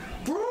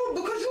 Bro,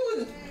 because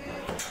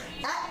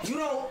you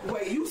don't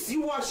wait.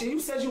 You watch it. You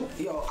said you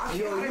you was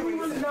you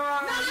want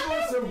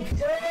some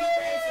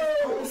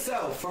own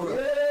self for real.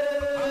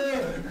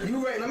 You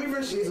right? Let me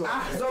finish these. Zoe,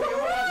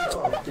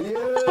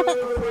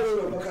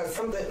 because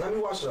something. Let me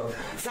wash it off.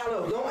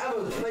 Tyler, don't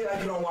ever play like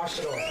you don't wash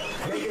it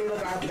off. Make it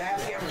look like bad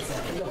camera.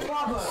 The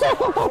problem.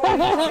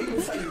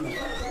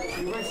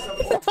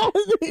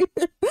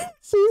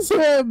 She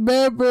said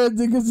bad parenting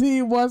because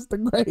he wants the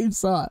grape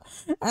sauce.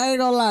 I ain't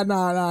gonna lie,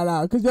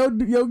 nah. Because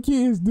your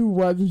kids do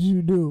watch what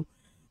you do.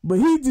 But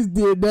he just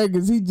did that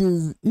because he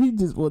just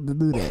wanted to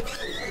do that.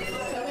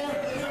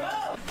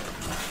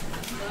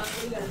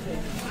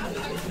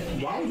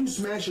 Why would you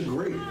smash a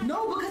grape?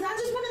 No, because I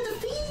just wanted to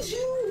feed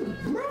you,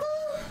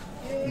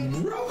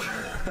 Bro.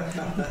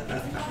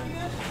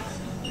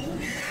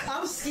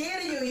 I'm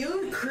scared of you.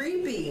 You're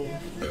creepy.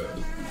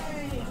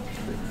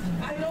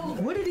 I know.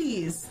 What are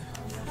these?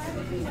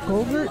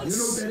 Culverts? You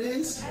know what that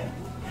is?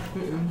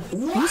 We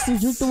used to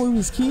drink them when we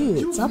was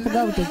kids. I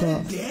forgot what they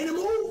called.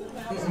 Animal?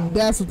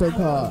 That's what they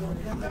called.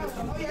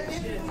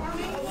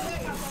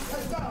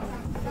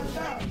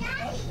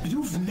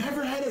 You've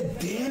never had a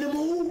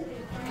Danimal?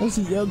 That's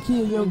a young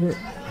kid yogurt.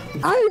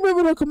 I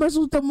remember the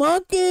commercial with the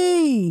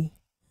monkey.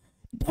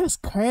 That's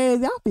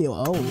crazy. I feel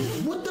old.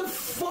 What the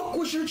fuck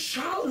was your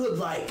childhood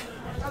like?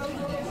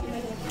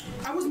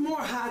 I was more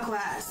high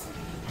class.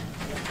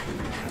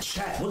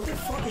 Chat, what the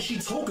fuck is she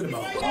talking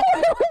about?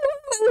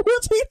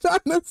 What's he trying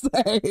to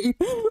say?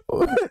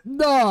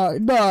 Nah.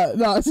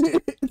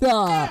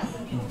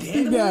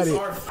 He got Danimals it.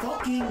 are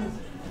fucking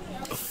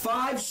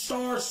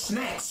 5-star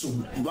snacks.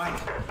 Like,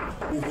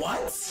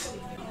 what?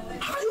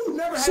 How you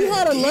never had She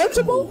had a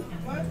Danimal? Lunchable?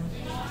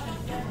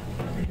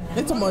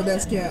 They talking about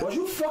that scam. Was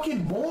you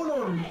fucking born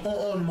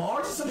on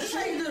Mars or some That's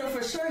how shit? you do the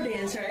for sure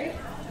dance, right?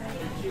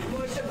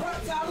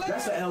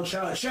 That's an L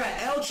challenge.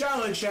 Chat, L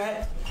challenge,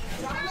 chat.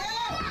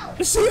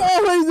 She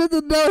always at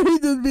the door. He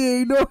just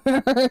being ignored.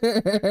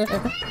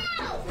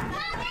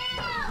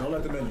 Don't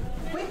let them in.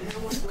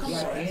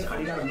 Yeah,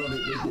 they gotta know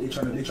they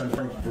trying to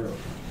prank you for real.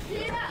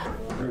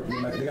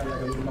 Like, they got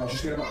like a little mouse. You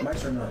scared of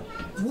mice or not?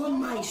 What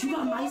mice? You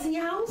got mice in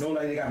your house? No,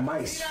 like they got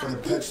mice from the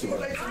pet store.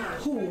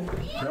 Who?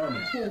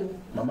 Who?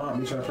 My mom,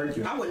 they trying to prank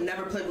you. I would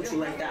never play with you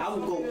like that. I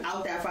would go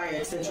out that fire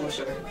extension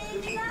shirt.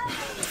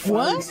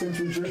 What?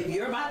 If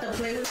you're about to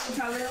play with me,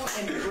 Tylil,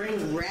 and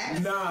bring rats,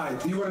 Nah,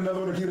 you want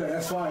another one to do that?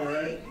 That's fine,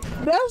 right?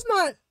 That's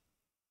not.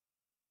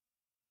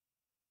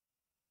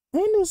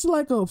 Ain't this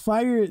like a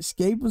fire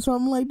escape or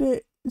something like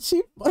that?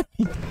 She funny.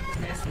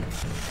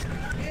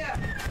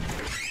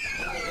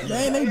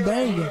 Dang, they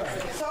banging.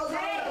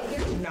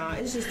 nah,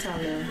 it's just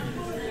Tylil.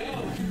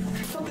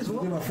 You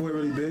think my forehead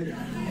really big?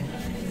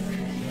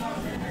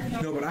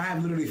 No, but I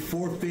have literally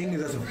 4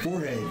 fingers as a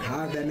forehead.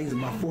 How that means that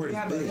my forehead You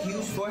have is a big?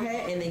 huge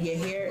forehead, and then your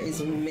hair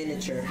is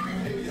miniature.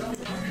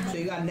 So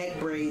you got neck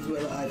braids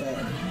with like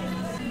a.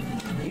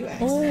 You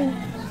asked. Oh,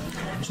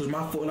 So is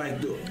my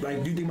forehead do you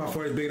think my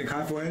forehead is bigger than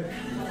Kai's forehead?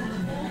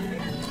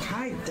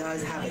 Kai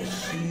does have a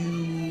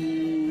huge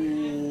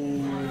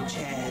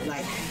head.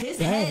 Like his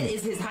head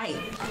is his height.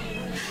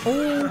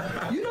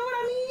 oh. You know what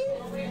I mean?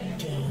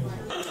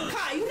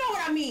 Kai, you know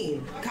what I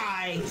mean.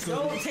 Kai,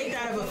 don't take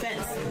that as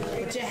offense.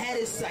 But your head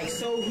is like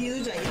so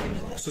huge. Like,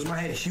 So is my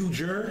head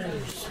huger?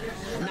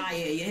 nah,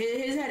 yeah,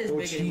 his head is Or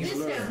bigger than yours.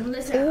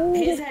 Listen.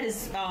 His head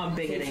is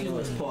bigger than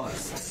yours.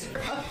 Pause.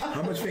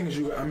 How much fingers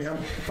you got? I mean,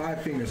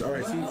 5 fingers. All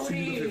right, see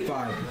you fit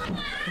 5.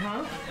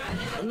 Huh?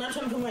 I'm not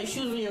trying to put my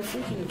shoes on your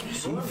freaking.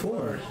 See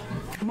 4.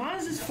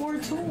 Mine's is 4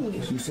 too.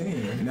 You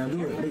saying? Now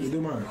do it. Look,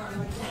 do mine.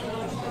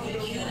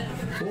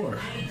 4.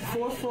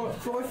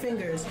 Four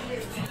fingers.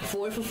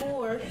 4 for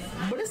 4.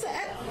 But it's an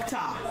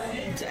top.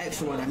 It's an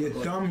extra one. Your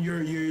thumb,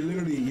 you're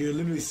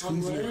literally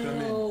squeezing your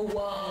thumb in. Oh,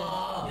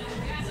 wow.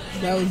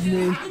 That was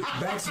me.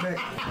 Back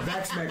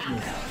smack me.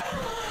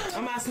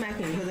 I'm not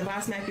smacking you because if I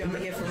smack you, I'm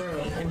gonna get for real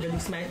and really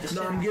smack the shit.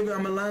 No,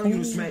 I'm allowing you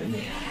to smack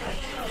me.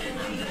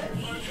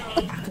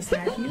 I can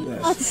smack you.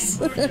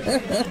 Yes.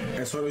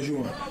 As hard as you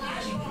want.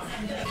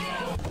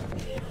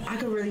 I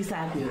can really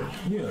slap you.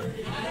 Yeah.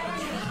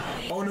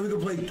 Oh, no, we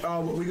can play.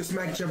 We can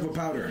smack each other with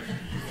powder.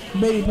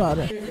 Baby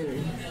powder.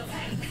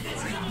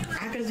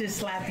 I could just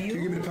slap you. Can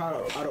you give me the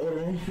powder out of order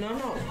room? No.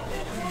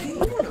 You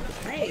wanna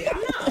play? I'm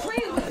not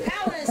playing with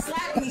powder and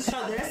slapping each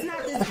other. That's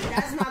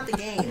not the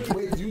game.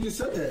 Wait, you just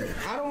said that.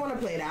 I don't want to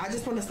play that. I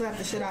just want to slap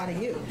the shit out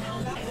of you.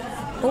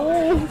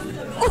 Oh.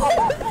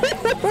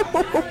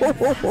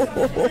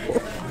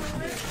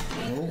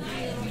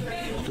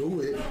 Don't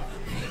do it.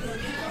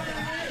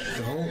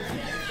 Don't.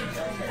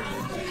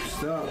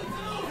 Stop.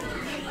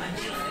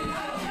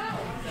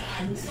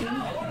 Let me see.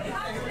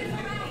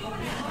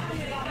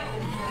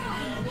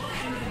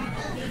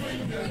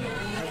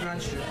 I got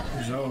you.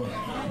 So.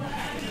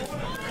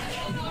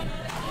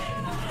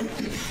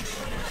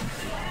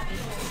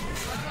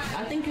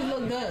 I think you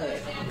look good.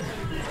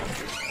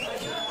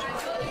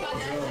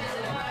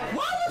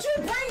 Why would you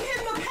bring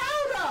him the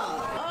powder?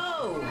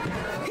 Oh.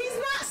 He's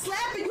not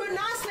slapping. You're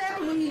not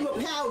slapping when you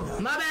with powder.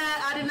 My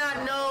bad. I did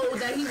not know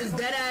that he was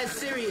dead ass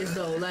serious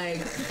though.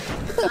 Like,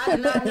 I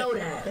did not know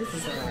that. This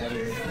is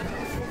hilarious.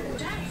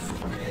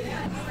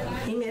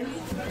 Hey, man.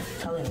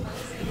 Tell him.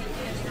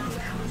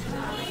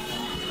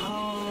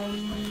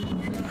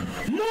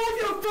 Move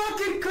your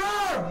fucking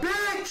car,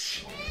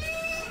 bitch!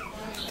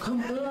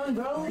 Come on,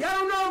 bro. Y'all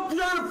don't know if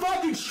you're on a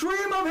fucking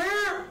stream up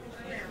here?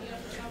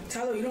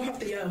 Tyler, you don't have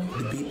to yell.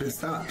 The beeping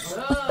stops.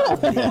 No!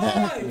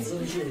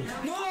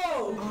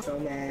 I'm so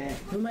mad.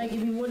 We might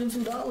give you more than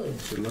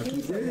 $2. Your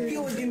lucky day. He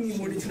always giving me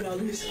more than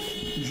 $2.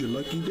 It's your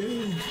lucky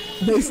day.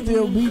 They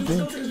still beeping.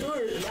 Go to the door.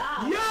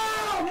 Yo,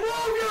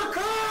 move your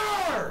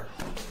car!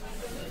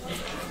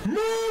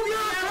 Move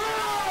your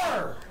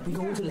car! We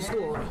going to the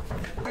store.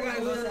 I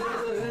gotta go to the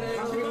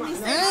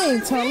Hey,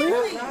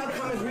 Tylil. Now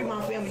come and greet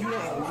my family.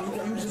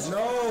 You just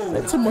No.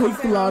 That's more he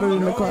flew out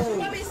in the car.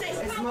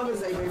 It's Mother's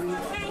Day, baby.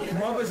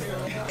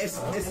 It's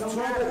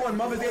 12:01.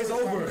 Mother's Day is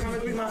over. Come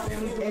and greet my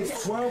family.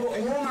 It's 12.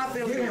 And All my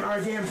family. get him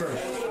our game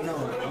first. No,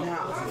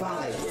 now,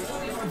 violate.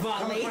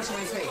 Come and punch him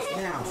in his face,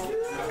 now.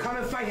 Come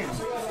and fight him,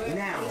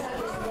 now.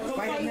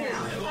 Fight him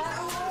now.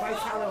 Fight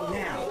Tylil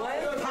now.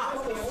 Pop.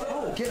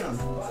 Oh, get him.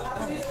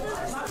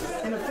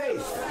 In the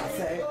face, I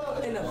say.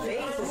 In the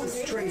face? This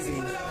is crazy.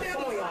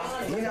 Come on,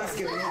 y'all. You're not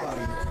scaring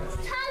nobody.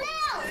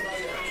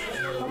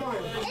 Come on.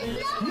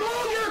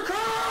 Move your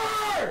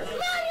car!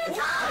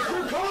 That's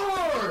your car!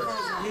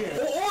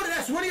 Oh, order.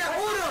 That's what he got.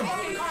 Order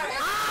him.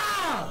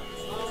 Ah!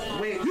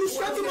 Wait, You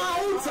stepped in my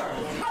altar.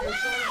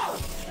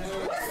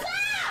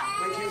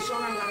 wait, can you show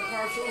him I got a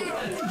car too?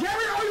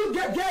 Gabby, are you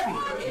Gabby?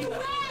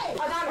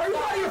 Are you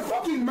out of your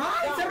fucking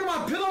mind? Taking my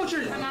pillow with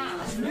your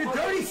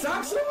dirty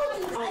socks on?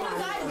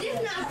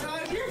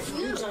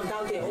 You jumped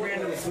out there.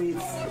 Random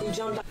sweets. You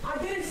jumped out. I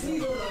didn't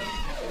sneeze on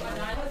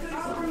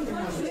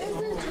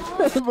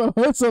Bro,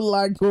 there's a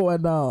lot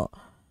going on.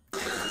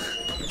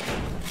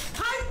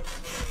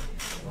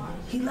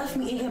 He left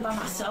me in here by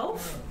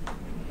myself?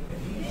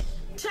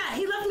 Chat,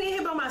 he left me in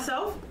here by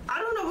myself? I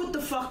don't know what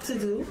the fuck to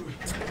do.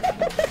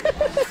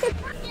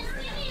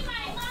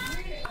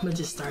 I'm gonna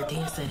just start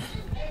dancing.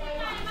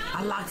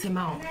 I locked him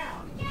out.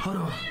 Hold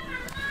on.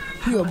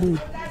 He a boo.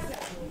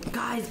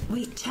 Guys,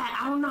 wait, chat,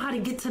 I don't know how to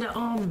get to the,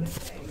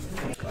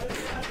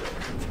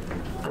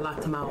 I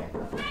locked him out.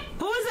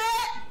 Who is it?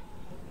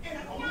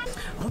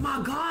 Oh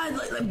my God,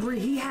 like bro,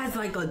 he has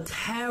like a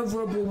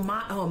terrible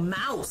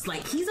mouse.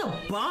 Like, he's a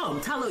bum.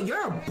 Tylil,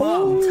 you're a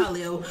bum,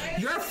 Tylil.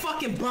 You're a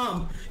fucking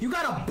bum. You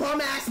got a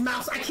bum-ass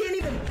mouse. I can't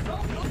even... Who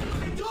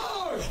you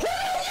yelling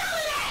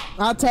at?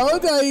 I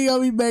told you he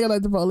gonna be begging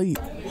like the police.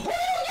 Who you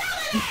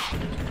yelling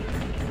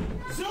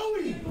at?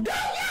 Zoe! Don't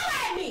yell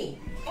at me!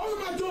 Open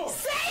my door!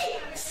 Say,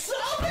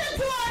 open the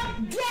door,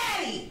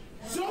 Daddy!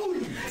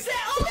 Zoe! Say,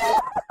 open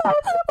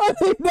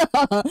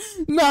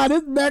Nah,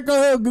 this back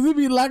on him because he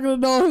be locking the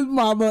door. His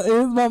mama and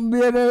his mama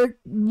be in there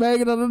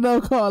banging on the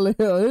door calling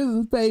him. This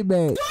is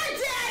payback. door,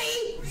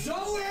 Daddy!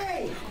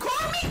 Zoe!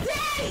 Call me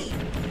Daddy!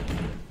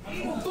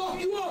 I'm gonna fuck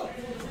you up!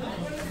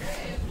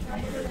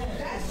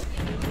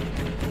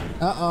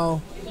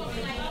 Uh-oh.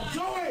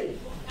 Zoe!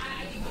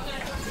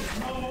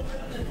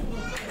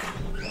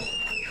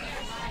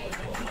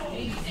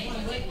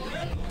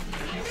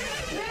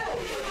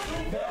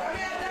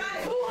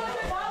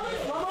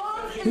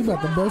 He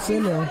about to burst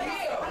in there.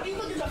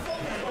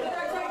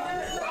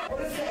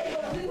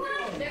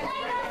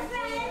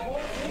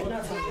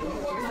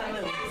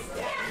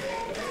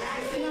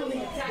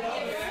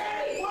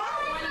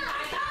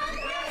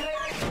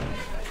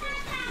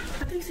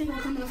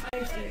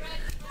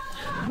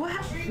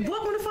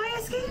 What on the fire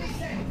escape?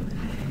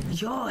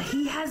 Yo,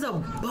 he has a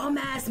bum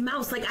ass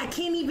mouse. Like, I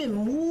can't even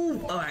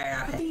move.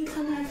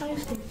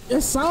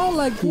 It sound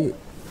like it.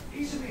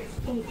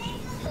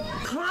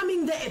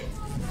 Climbing the.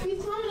 What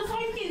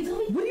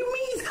do you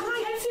mean he's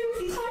climbing? What do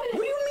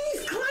you mean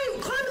he's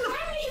climbing the?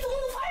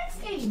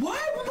 Why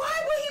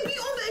would he be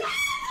on the?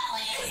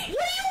 What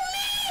do you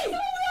mean?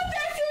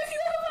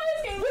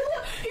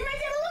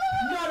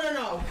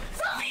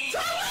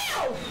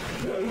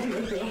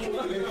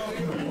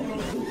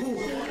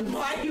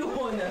 Why you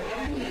on the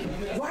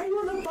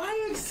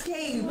fire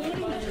escape?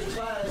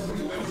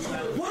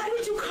 Why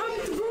did you come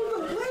through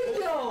the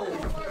window?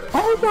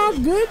 Oh my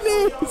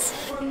goodness!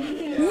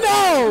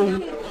 No!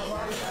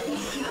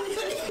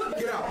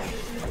 Get out.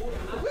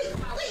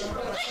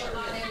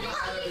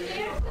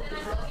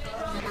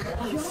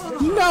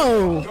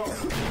 No!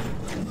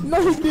 No,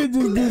 he didn't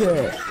just do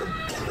that.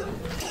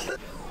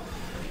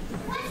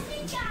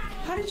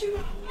 How did you?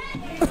 I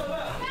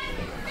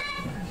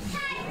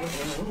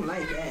don't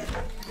like that.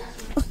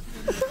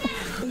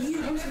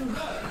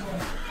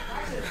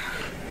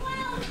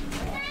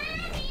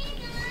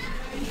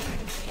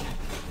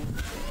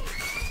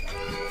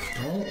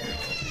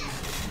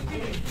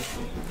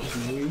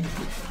 Zoe,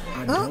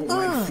 I don't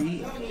like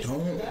feet.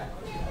 Don't.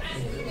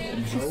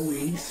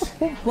 Zoe's.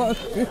 Oh my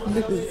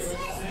goodness.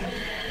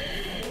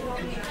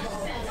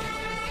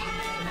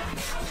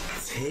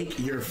 Take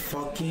your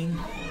fucking.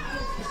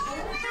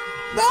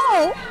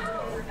 No!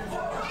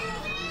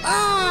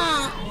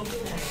 Ah!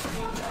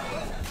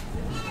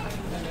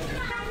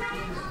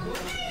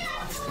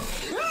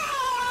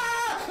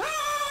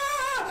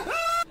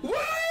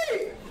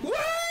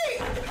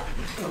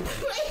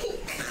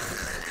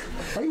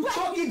 Are you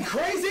fucking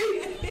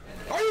crazy?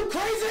 Are you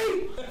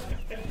crazy?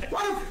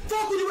 Why the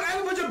fuck would you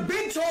ever put your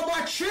big toe on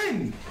my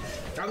chin?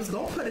 I was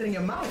gonna put it in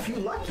your mouth. You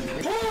lucky.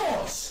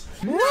 Pause!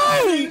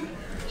 Right!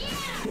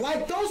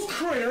 Like those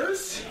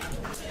critters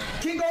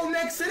can go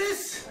next to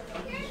this?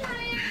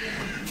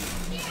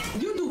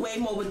 You do way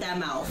more with that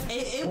mouth.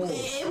 It would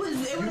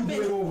have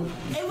been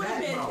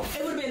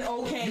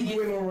okay. You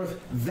do it over with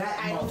that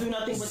I don't mouth, do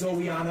nothing with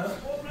Zoeana.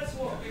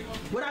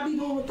 What I be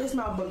doing with this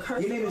mouth, but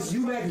curse. Your name is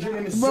Umac, your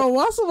name is Bro,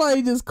 why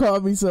somebody just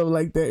called me something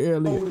like that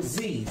earlier? with a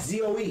Z,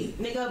 Z-O-E.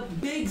 Nigga,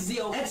 big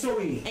Zio.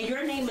 X-O-E. And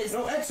your name is.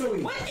 No,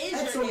 X-O-E. What is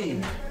X-O-E. your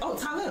name? Oh,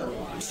 Tylil.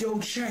 Yo,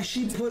 chat,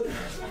 she put a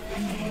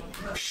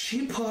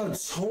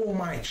toe on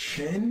my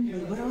chin.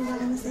 What else was I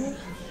gonna say?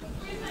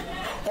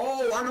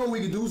 Oh, I know what we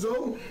can do,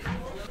 Zoe.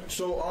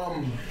 So,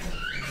 I'm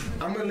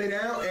gonna lay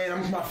down and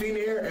I'm my feet in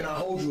the air and I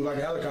hold you like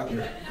a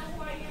helicopter.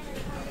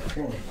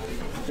 Come on,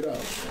 get up.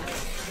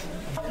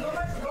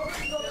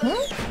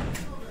 Huh?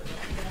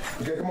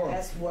 Okay, come on.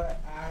 That's what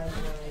I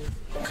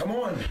want. Come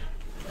on.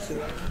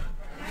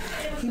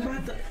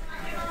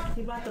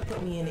 He about to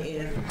put me in the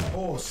air.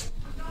 Pause.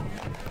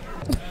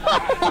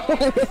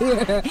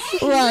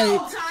 Right. Oh,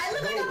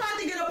 Tylil, I'm about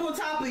to get up on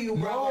top of you,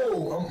 bro.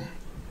 No,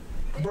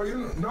 bro,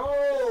 you no.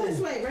 This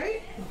way,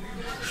 right?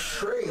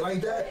 Straight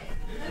like that.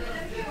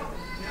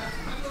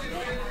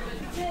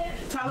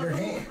 Tylil, Your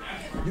hand.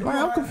 You Why, know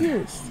I'm what?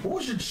 confused. What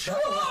was your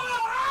child?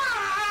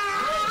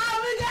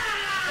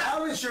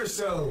 Balance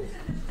yourself.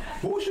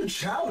 What was your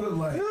childhood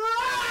like?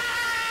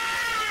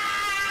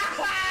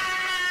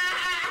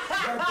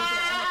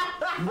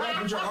 You gotta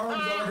put your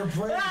arms out like a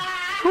plane.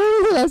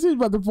 Yeah, she's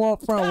about to fall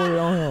front way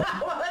on him.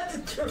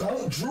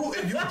 Don't drool.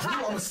 If you drool,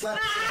 I'm gonna slap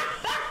you.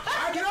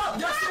 Alright, get up.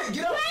 That's it.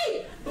 Get up.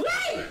 wait!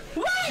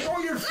 Get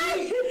on your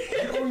feet.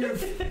 Get on your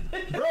feet.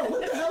 Bro,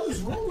 what the hell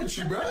is wrong with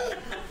you, bro?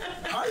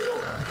 How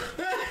you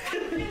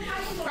doing?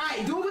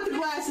 Alright, do it with the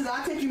glasses.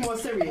 I'll take you more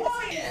serious.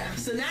 Yeah.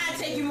 So now I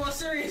take you more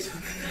serious.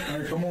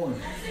 Alright, come on.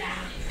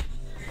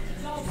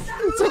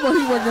 Somebody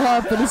working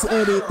hard for this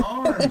edit.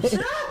 Arms.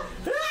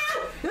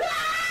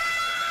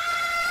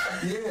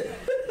 Yeah.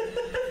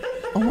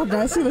 Oh my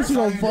God, see that she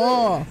gonna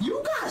fall.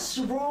 You got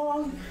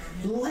strong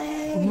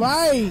legs.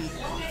 Right. I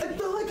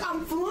feel like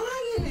I'm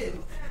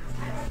flying.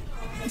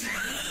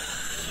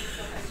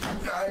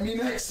 Alright, me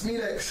next.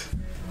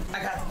 I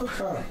got.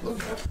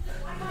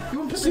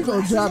 She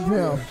gonna drop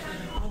him.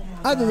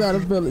 I just got a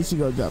feeling she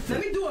gonna drop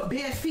Let him. me do a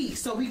bare feet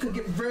so we could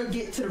get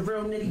to the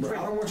real nitty Bro, I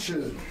gritty. don't want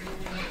you.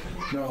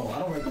 No, I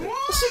don't like that.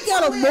 She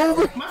gotta move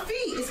it. My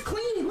feet is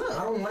clean. Look.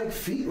 I don't like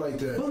feet like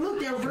that. But look,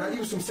 they're Can I real. give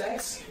you some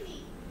socks?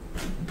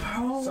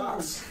 Bro.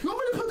 Socks. You want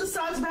me to put the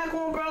socks back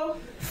on, bro?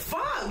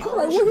 Fuck.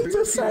 Like, what he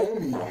just say?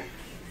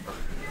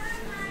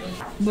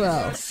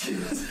 Bro.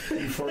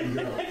 Before you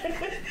go.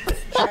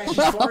 Chat, she's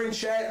farting,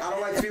 chat. I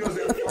don't like females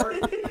that fart.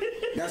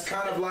 That's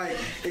kind of like,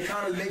 it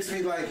kind of makes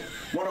me like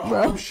want to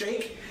Harlem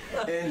shake.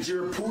 And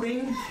you're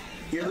pooting.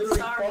 You're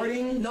literally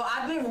farting. No,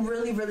 I've been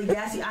really, really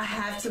gassy. I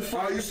have to Oh,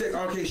 fart. you sick?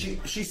 Okay,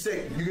 she's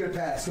sick. You get a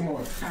pass. Come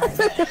on.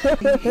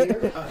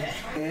 Okay.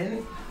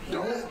 And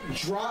don't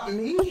drop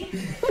me.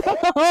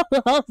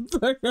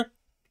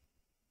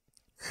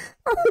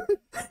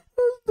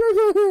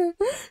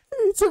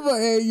 He told me,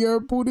 hey, you're a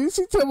booty.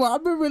 She told me,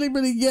 I've been really,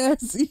 really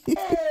gassy.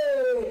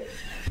 Hey!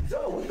 Yo,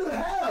 what the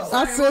hell?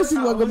 I said she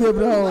wasn't gonna be able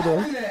to hold her.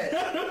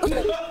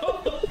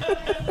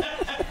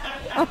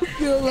 I'm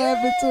still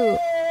laughing too.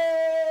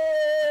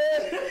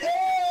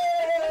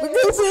 Look at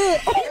this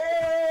head.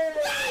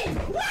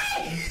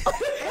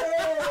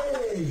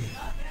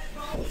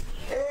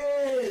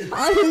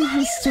 I didn't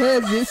just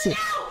transition.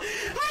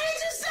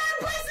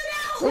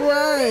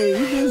 Right,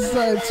 he just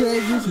started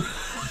transition.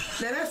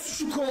 Now that's what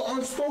you call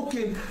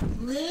unspoken.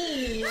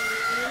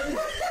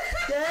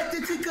 That's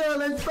what you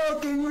call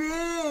unspoken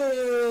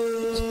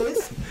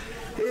rules.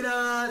 You know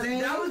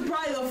That was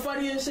probably the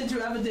funniest shit you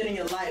ever did in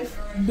your life.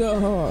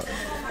 Dog.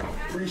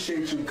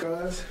 Appreciate you,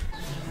 cuz.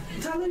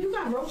 Tyler, you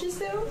got roaches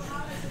still?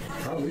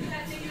 Probably.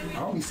 I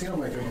don't be seeing them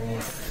like that no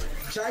more.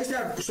 So I used to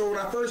have, so when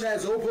I first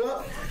had Zoe pull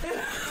up,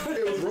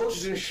 it was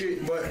roaches and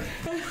shit, but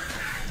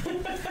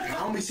I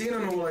don't be seeing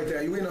them no more like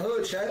that. You in the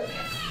hood, chat.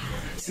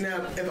 So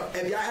now,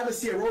 if y'all ever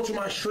see a roach on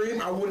my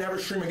stream, I wouldn't ever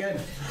stream again.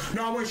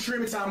 No, I wouldn't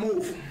stream until I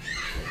move.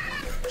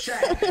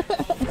 Chat.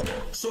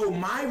 So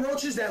my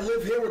roaches that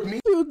live here with me,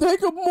 You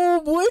take a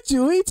move with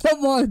you. He talking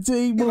about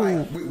team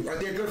move. like,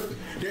 they're good.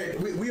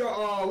 We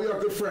are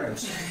good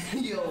friends.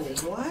 Yo,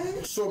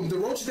 what? So the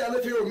roaches that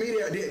live here with me,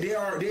 they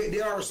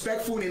are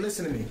respectful and they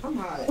listen to me. I'm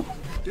hot.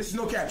 This is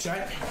no cap,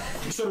 chat.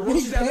 So the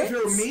roaches that live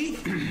here with me,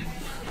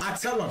 I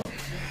tell them.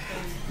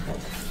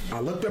 I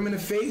look them in the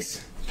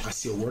face. I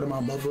see a word of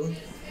my mother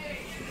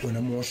when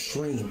I'm on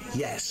stream.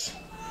 Yes,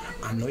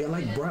 I know y'all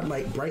like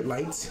bright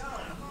lights.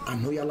 I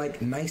know y'all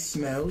like nice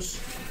smells,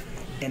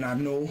 and I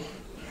know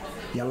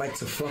y'all like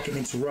to fucking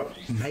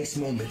interrupt nice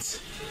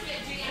moments.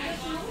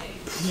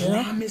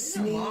 Yeah. Promise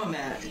me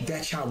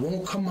that y'all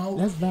won't come out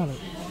That's valid.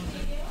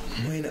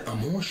 when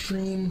I'm on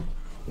stream,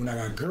 when I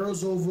got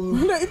girls over.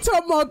 They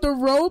talking about the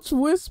roach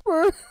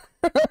whisper.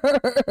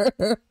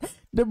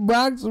 The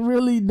Bronx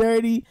really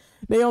dirty.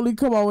 They only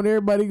come out when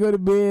everybody go to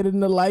bed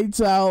and the lights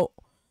out.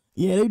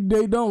 Yeah,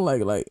 they don't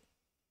like.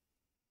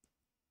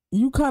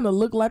 You kind of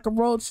look like a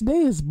roach. They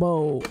is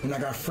bold. When I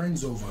got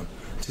friends over,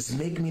 just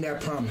make me that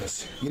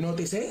promise. You know what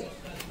they say?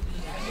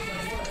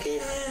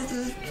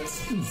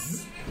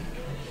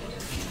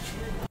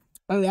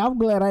 I'm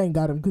glad I ain't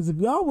got him, because if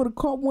y'all would have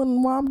caught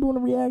one while I'm doing a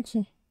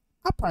reaction,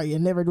 I probably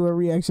never do a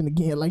reaction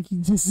again, like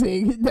you just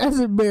said. That's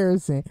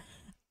embarrassing.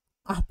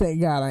 I thank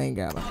God I ain't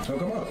got him. So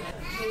come up.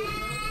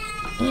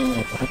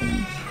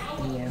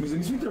 Let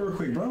me speak to her real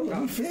quick, bro.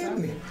 I'm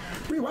family.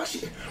 Bree, why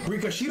she? Bree,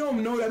 because she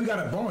don't know that we got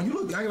a bond. You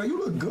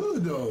look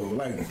good though.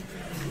 Like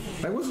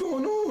what's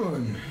going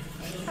on?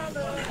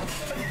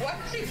 Why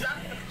she not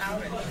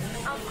pouting?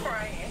 I'm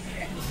crying.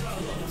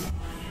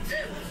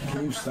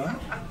 Can you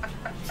stop?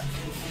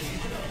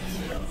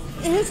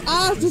 His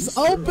eyes just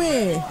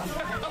open.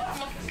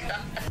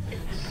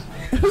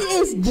 He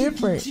is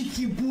different.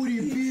 Cheeky booty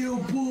bill,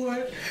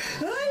 boy.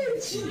 Hi,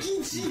 cheeky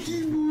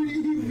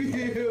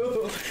booty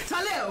bill.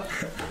 Tylil,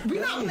 we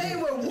not playing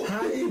with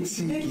Hi,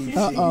 cheeky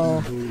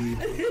Uh-oh. booty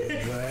bill.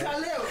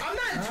 Tylil,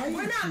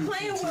 we're not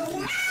playing with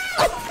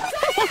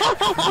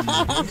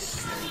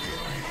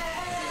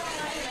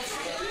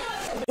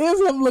It's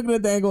him looking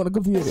at the angle on the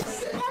computer.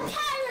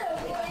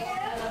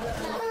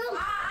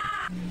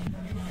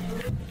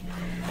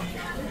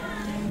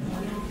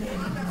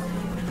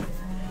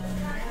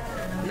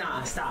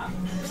 Nah, stop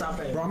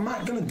it. Bro, I'm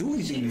not gonna do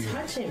anything to you.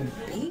 Touching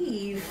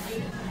beef.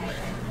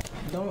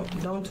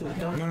 Don't.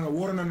 No,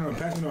 water, no.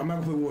 Pass me, no. I'm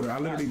not gonna put water. I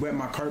literally wet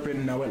my carpet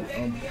and I wet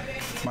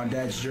my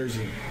dad's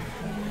jersey.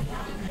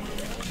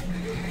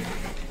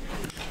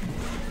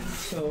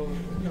 So,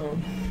 no.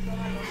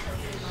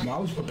 I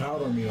always put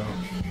powder on me though.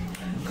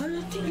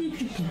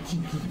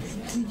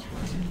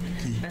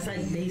 That's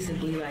like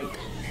basically like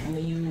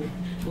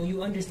when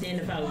you understand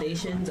the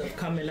foundations of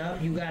coming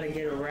up, you gotta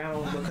get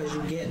around because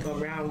you get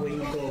around where you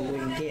go,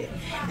 where you get.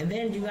 And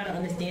then you gotta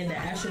understand that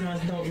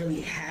astronauts don't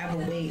really have a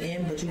way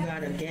in, but you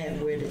gotta get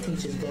where the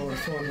teachers go and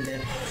form the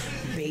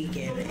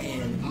bacon,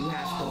 and you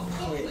have to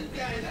put.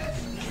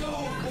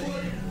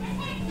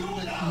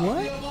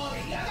 What?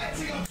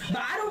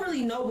 But I don't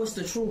really know what's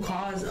the true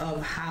cause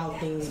of how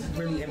things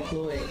really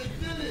employ.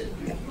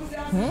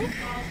 Huh?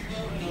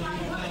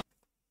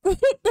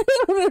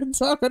 They're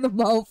talking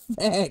about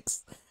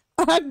facts.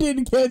 I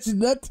didn't catch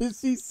nothing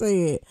she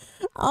said.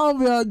 I'll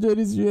be on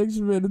this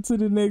reaction man until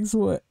the next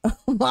one.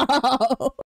 Wow.